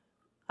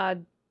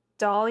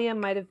 Dahlia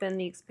might have been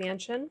the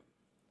expansion.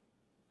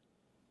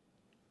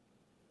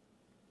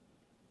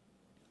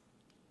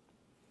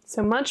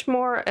 So much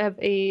more of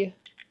a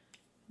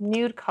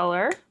nude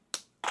color.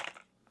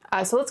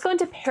 So let's go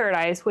into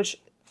Paradise,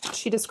 which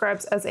she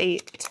describes as a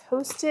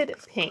toasted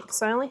pink.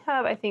 So I only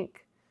have, I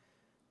think,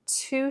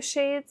 2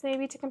 shades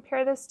maybe to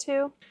compare this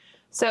to.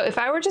 So if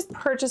I were just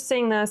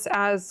purchasing this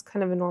as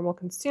kind of a normal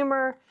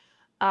consumer,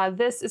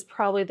 this is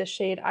probably the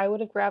shade I would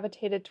have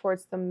gravitated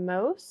towards the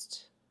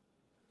most.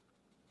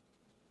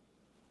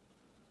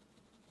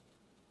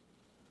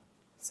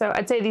 So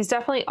I'd say these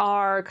definitely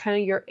are kind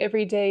of your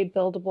everyday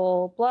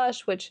buildable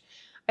blush, which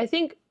I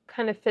think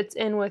kind of fits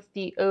in with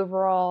the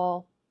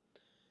overall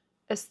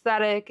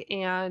aesthetic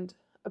and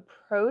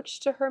approach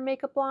to her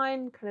makeup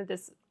line, kind of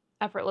this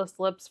effortless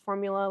lips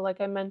formula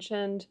like I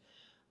mentioned.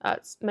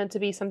 It's meant to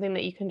be something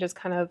that you can just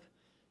kind of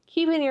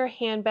keep in your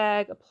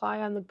handbag,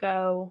 apply on the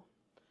go.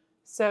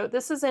 So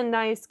this is a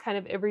nice kind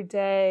of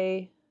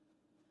everyday,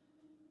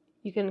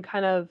 you can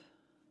kind of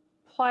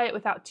apply it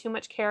without too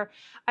much care.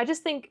 I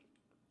just think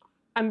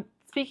I'm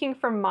speaking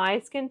from my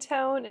skin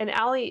tone, and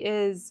Allie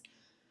is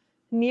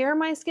near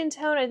my skin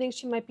tone. I think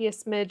she might be a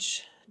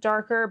smidge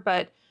darker,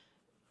 but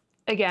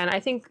again, I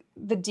think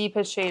the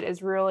deepest shade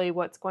is really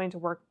what's going to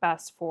work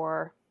best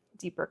for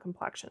deeper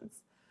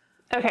complexions.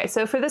 Okay,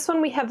 so for this one,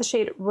 we have the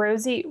shade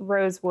Rosy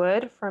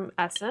Rosewood from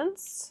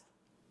Essence.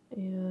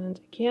 And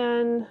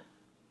again,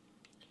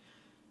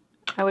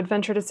 I would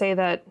venture to say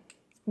that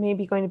it's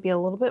maybe going to be a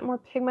little bit more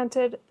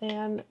pigmented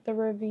than the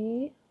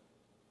Ravie.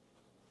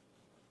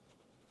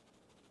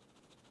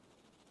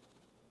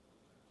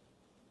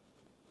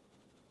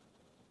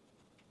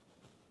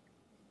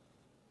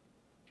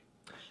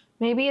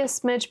 Maybe a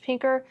smidge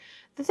pinker.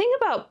 The thing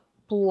about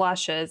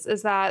blushes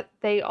is that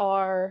they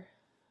are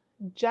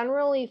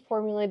generally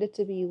formulated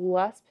to be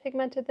less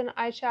pigmented than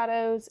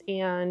eyeshadows,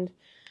 and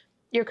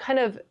you're kind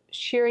of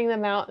shearing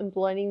them out and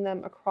blending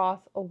them across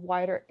a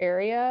wider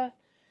area.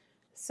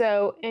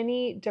 So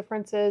any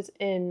differences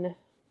in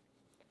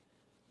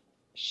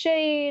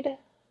shade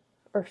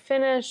or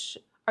finish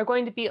are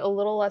going to be a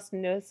little less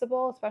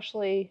noticeable,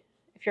 especially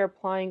if you're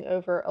applying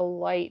over a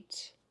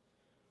light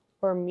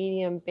or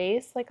medium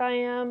base like I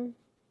am.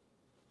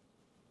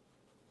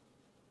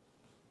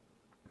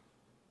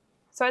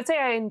 So I'd say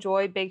I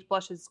enjoy baked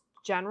blushes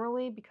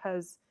generally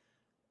because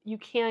you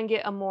can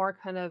get a more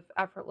kind of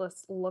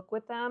effortless look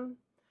with them.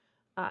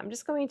 I'm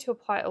just going to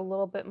apply a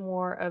little bit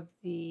more of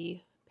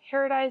the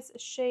Paradise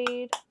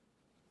shade.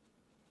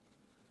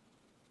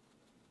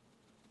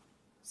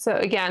 So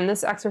again,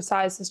 this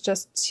exercise is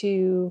just to,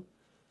 you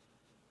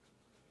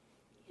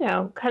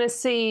know, kind of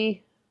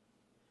see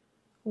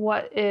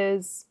what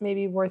is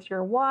maybe worth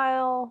your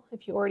while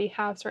if you already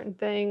have certain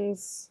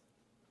things.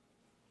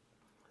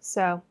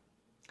 So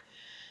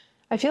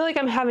I feel like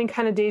I'm having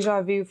kind of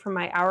deja vu from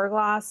my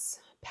Hourglass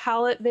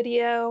palette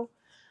video.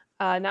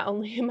 Not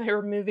only am I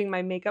removing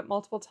my makeup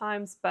multiple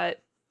times,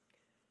 but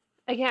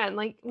again,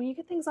 like when you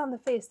get things on the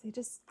face, they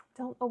just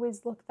don't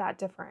always look that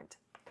different.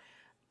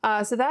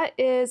 So that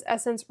is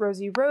Essence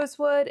Rosy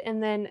Rosewood.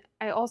 And then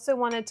I also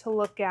wanted to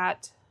look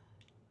at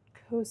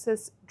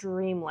Kosas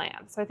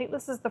Dreamland. So I think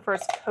this is the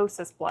first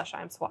Kosas blush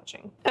I'm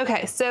swatching.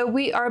 Okay, so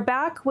we are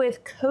back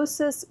with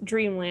Kosas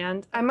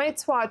Dreamland. I might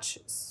swatch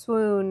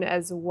Swoon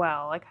as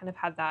well. I kind of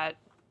had that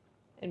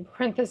in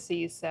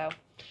parentheses, so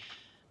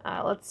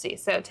let's see.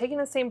 So taking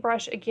the same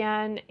brush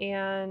again,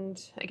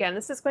 and again,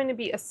 this is going to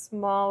be a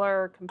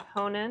smaller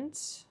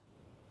component.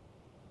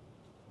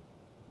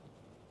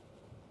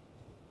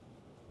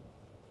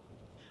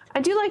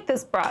 I do like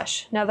this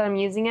brush now that I'm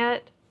using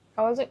it.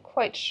 I wasn't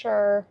quite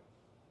sure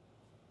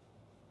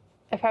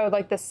if I would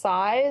like the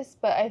size,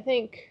 but I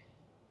think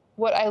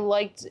what I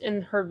liked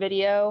in her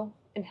video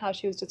and how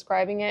she was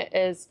describing it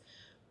is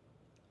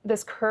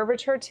this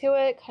curvature to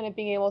it, kind of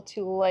being able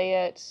to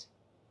lay it,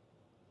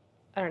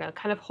 I don't know,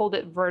 kind of hold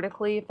it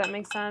vertically, if that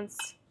makes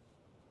sense.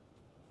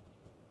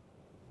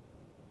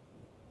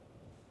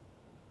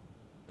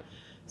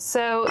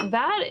 So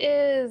that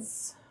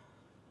is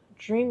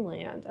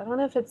Dreamland. I don't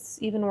know if it's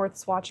even worth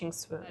swatching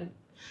Swoon.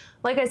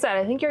 Like I said,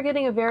 I think you're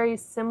getting a very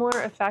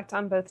similar effect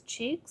on both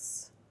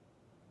cheeks.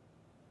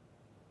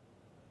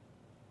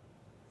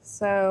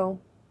 So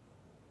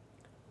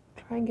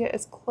try and get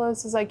as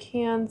close as I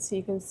can so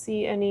you can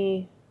see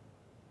any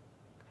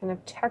kind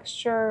of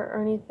texture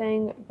or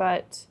anything.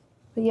 But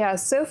yeah,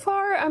 so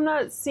far I'm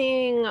not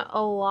seeing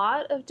a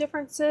lot of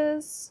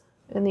differences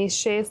in these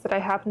shades that I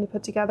happen to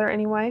put together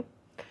anyway.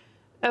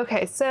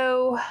 Okay,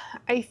 so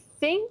I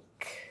think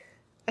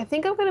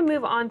I'm going to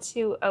move on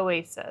to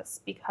Oasis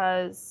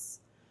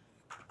because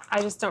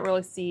I just don't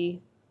really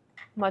see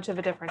much of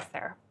a difference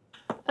there.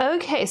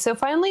 Okay, so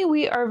finally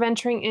we are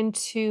venturing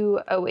into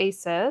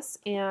Oasis,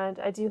 and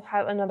I do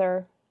have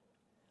another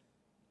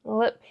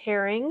lip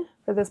pairing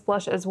for this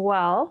blush as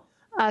well.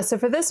 So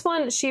for this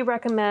one, she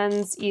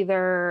recommends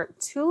either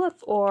Tulip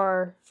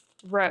or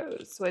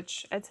Rose,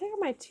 which I'd say are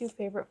my two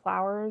favorite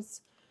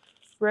flowers.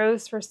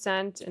 Rose for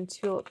scent and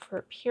Tulip for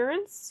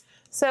appearance.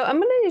 So I'm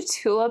going to do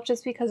Tulip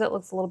just because it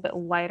looks a little bit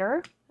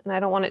lighter, and I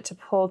don't want it to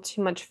pull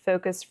too much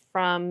focus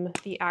from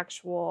the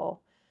actual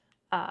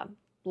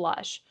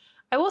blush.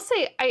 I will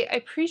say I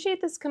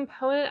appreciate this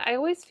component. I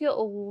always feel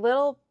a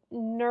little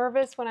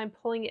nervous when I'm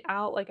pulling it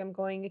out, like I'm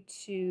going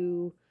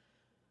to,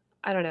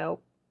 I don't know,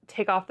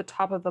 take off the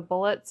top of the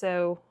bullet.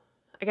 So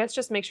I guess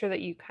just make sure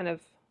that you kind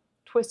of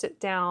twist it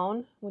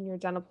down when you're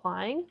done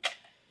applying.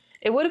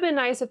 It would have been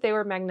nice if they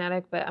were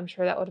magnetic, but I'm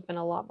sure that would have been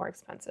a lot more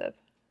expensive.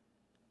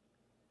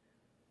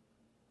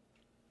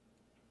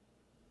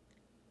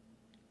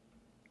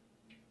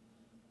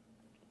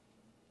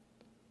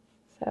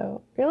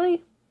 So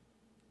really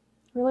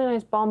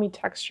nice balmy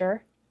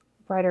texture,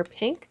 brighter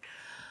pink.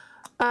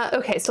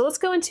 Okay, so let's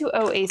go into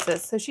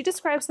Oasis. So she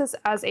describes this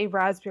as a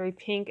raspberry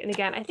pink. And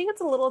again, I think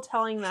it's a little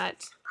telling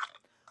that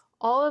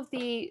all of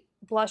the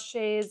blush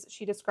shades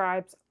she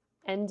describes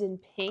end in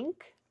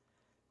pink.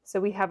 So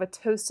we have a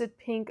toasted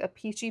pink, a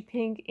peachy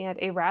pink, and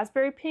a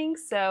raspberry pink.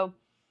 So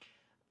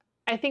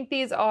I think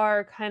these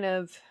are kind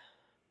of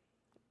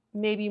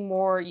maybe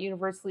more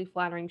universally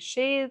flattering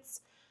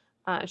shades.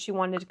 She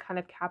wanted to kind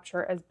of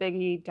capture as big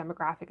a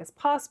demographic as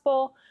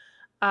possible.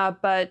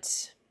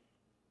 But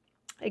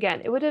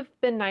again, it would have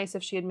been nice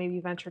if she had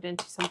maybe ventured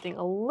into something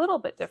a little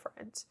bit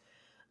different.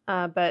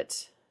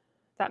 But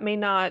that may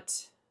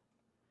not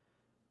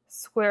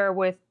square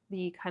with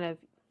the kind of,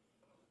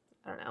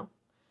 I don't know,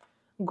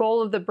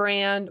 goal of the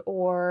brand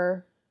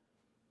or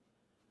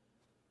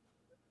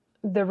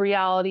the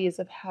realities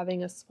of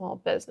having a small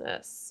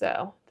business.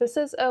 So this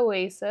is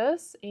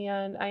Oasis,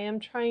 and I am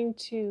trying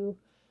to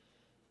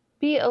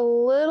be a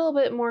little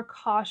bit more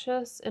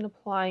cautious in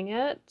applying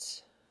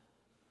it.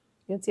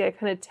 You can see I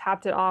kind of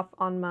tapped it off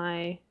on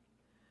my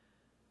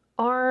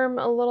arm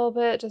a little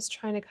bit, just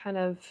trying to kind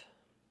of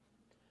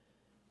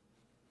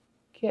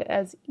get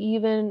as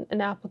even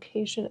an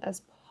application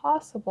as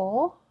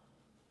possible.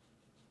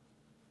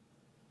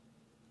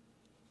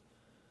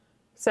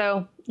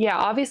 So yeah,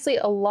 obviously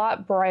a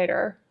lot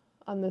brighter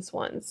on this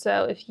one.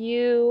 So if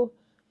you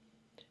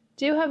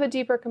do have a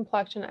deeper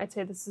complexion, I'd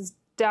say this is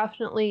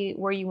definitely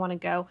where you want to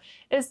go.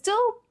 It's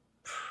still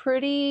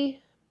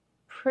pretty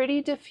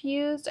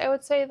diffused, I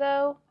would say,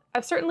 though.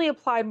 I've certainly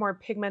applied more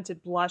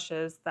pigmented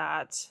blushes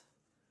that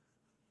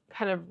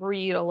kind of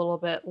read a little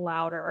bit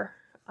louder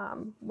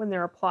when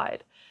they're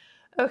applied.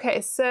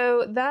 Okay,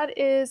 so that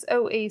is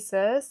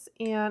Oasis,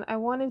 and I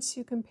wanted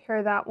to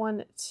compare that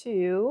one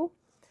to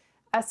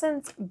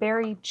Essence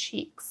Berry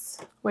Cheeks,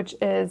 which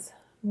is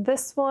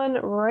this one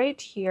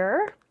right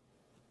here.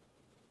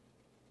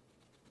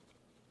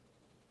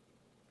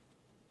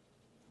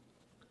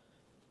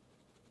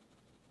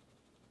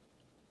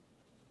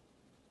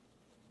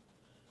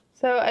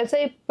 So I'd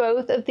say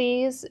both of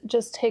these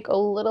just take a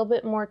little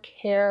bit more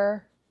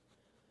care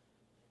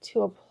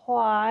to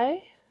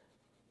apply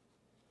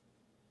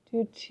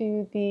due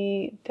to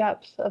the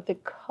depth of the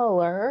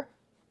color.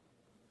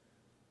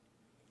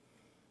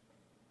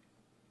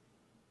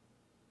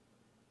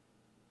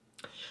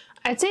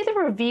 I'd say the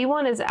Ravie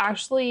one is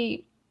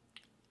actually,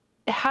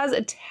 it has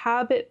a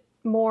tad bit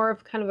more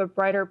of kind of a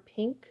brighter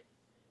pink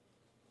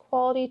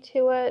quality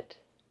to it.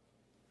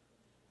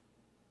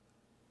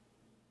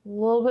 A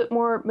little bit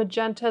more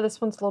magenta. This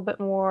one's a little bit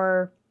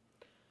more,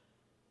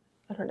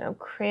 I don't know,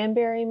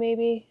 cranberry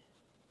maybe.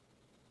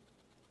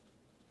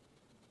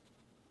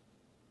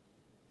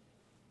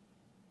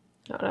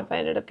 I don't know if I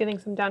ended up getting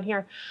some down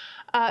here.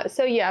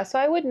 So yeah, so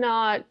I would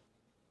not,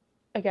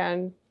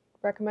 again,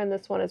 recommend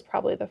this one as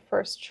probably the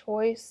first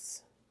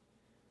choice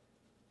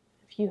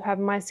if you have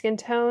my skin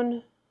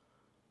tone.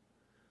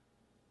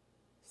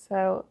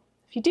 So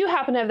if you do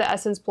happen to have the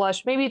Essence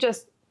blush, maybe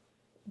just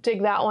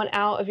dig that one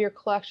out of your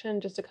collection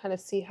just to kind of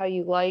see how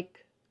you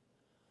like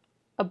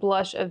a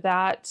blush of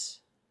that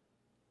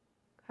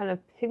kind of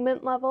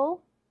pigment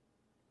level.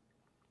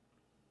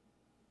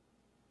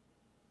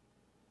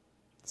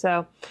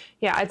 So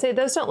yeah, I'd say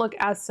those don't look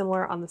as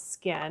similar on the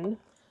skin.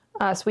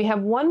 So we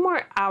have one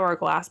more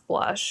Hourglass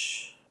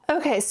blush.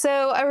 Okay,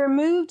 so I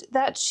removed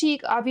that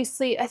cheek.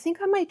 Obviously, I think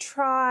I might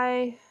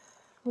try,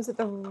 was it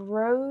the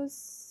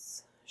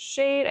rose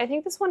shade? I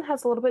think this one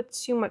has a little bit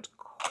too much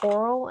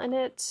coral in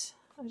it.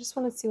 I just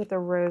want to see what the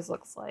rose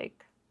looks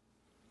like.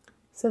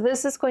 So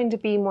this is going to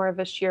be more of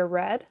a sheer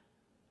red.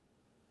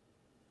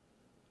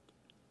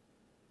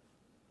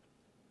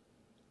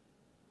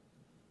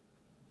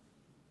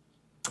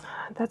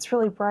 That's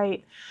really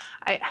bright.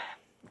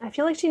 I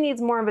feel like she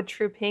needs more of a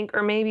true pink,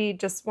 or maybe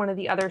just one of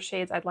the other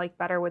shades I'd like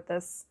better with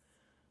this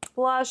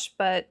blush,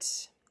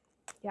 but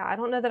yeah, I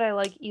don't know that I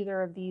like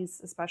either of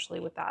these, especially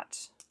with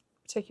that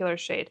particular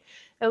shade,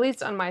 at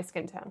least on my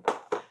skin tone.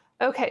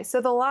 Okay, so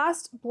the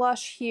last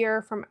blush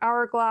here from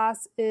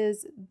Hourglass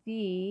is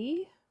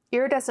the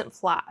Iridescent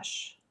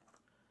Flash,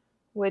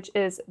 which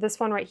is this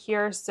one right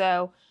here.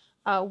 So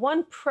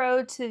one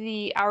pro to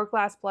the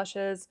Hourglass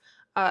blushes,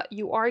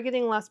 you are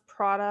getting less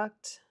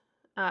product,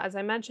 as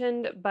I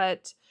mentioned,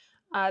 but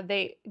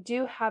they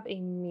do have a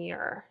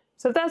mirror.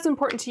 So if that's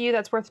important to you,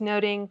 that's worth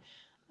noting.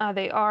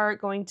 They are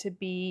going to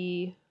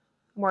be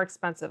more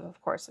expensive, of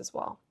course, as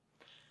well.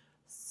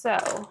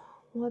 So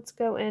let's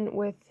go in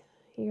with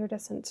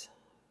Iridescent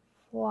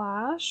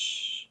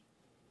Flash.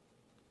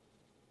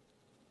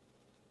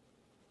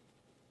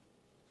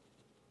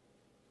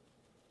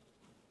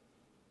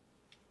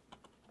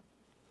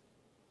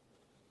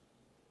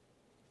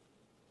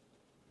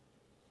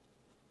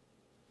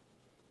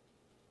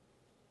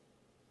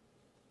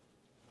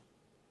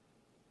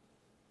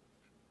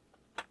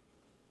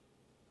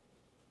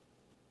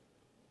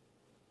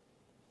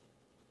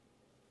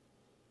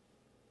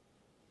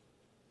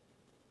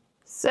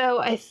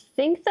 So I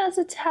think that's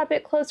a tad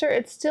bit closer.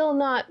 It's still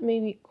not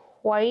maybe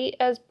quite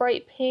as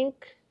bright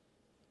pink.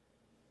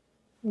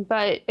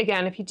 But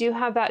again, if you do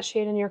have that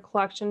shade in your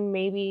collection,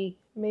 maybe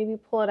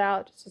pull it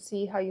out just to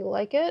see how you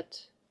like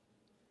it.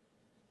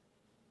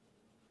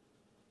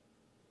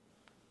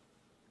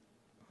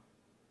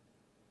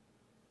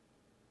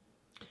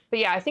 But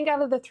yeah, I think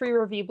out of the three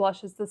Ravie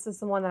blushes, this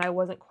is the one that I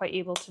wasn't quite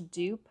able to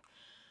dupe.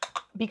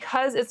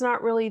 Because it's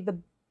not really the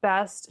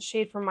best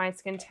shade for my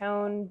skin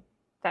tone,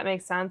 that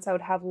makes sense. I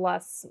would have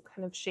less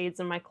kind of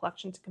shades in my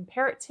collection to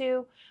compare it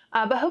to.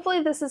 But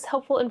hopefully this is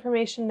helpful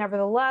information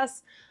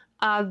nevertheless.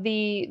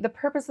 The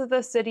purpose of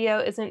this video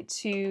isn't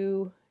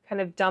to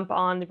kind of dump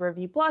on the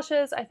Ravie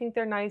blushes. I think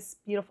they're nice,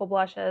 beautiful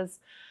blushes.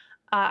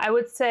 I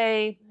would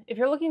say if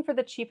you're looking for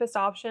the cheapest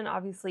option,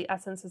 obviously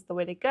Essence is the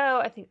way to go.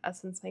 I think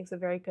Essence makes a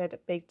very good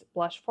baked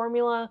blush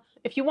formula.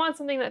 If you want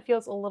something that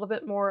feels a little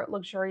bit more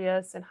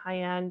luxurious and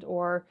high-end,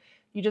 or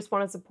you just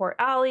want to support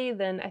Ally,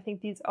 then I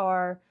think these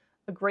are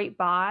a great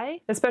buy,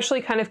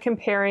 especially kind of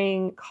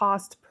comparing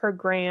cost per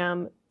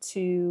gram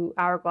to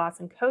Hourglass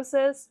and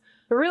Kosas.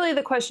 But really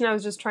the question I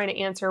was just trying to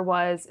answer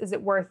was, is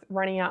it worth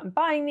running out and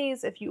buying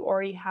these if you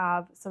already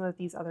have some of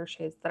these other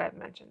shades that I've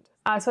mentioned?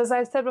 So as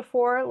I've said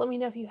before, let me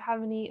know if you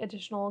have any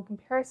additional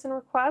comparison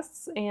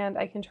requests, and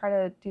I can try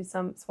to do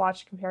some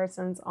swatch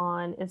comparisons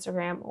on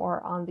Instagram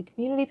or on the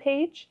community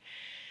page.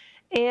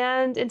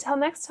 And until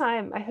next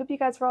time, I hope you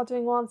guys are all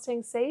doing well and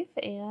staying safe,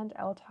 and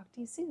I will talk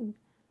to you soon.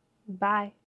 Bye.